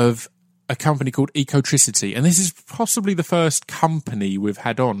of a company called Ecotricity, and this is possibly the first company we've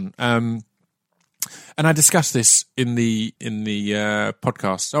had on. And I discussed this in the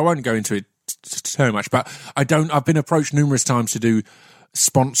podcast, so I won't go into it too much. But I've been approached numerous times to do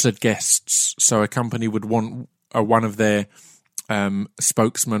sponsored guests, so a company would want one of their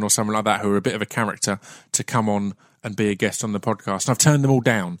spokesman or someone like that who are a bit of a character to come on and be a guest on the podcast. And I've turned them all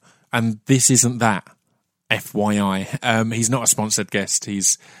down, and this isn't that. FYI, he's not a sponsored guest.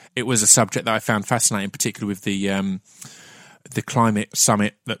 It was a subject that I found fascinating, particularly with the climate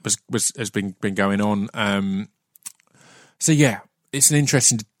summit that has been going on. So yeah, it's an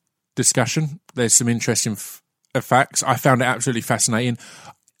interesting discussion. There's some interesting facts. I found it absolutely fascinating.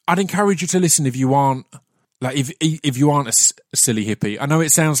 I'd encourage you to listen if you aren't if you aren't a silly hippie. I know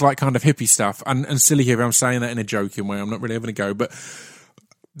it sounds like kind of hippie stuff, and silly hippie. I'm saying that in a joking way. I'm not really having a go, but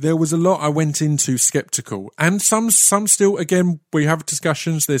there was a lot I went into skeptical, and some still. Again, we have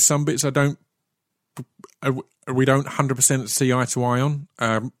discussions. There's some bits we don't 100% see eye to eye on,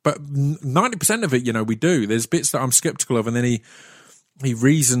 but 90% of it, we do. There's bits that I'm skeptical of, and then he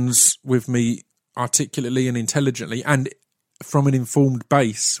reasons with me articulately and intelligently, and from an informed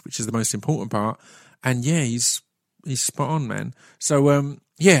base, which is the most important part. And yeah, he's spot on, man. So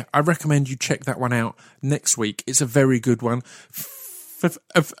yeah, I recommend you check that one out next week. It's a very good one.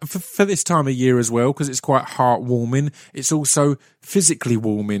 For this time of year as well, because it's quite heartwarming. It's also physically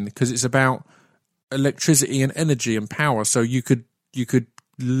warming because it's about electricity and energy and power. So you could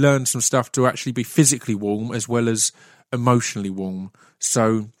learn some stuff to actually be physically warm as well as emotionally warm.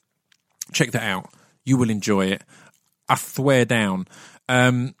 So check that out. You will enjoy it. I swear down.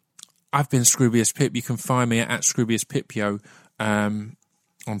 I've been Scroobius Pip. You can find me at Scroobius Pipio on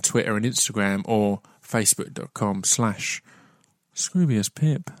Twitter and Instagram, or facebook.com/Scroobius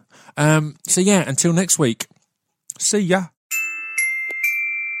Pip. So yeah, until next week. See ya.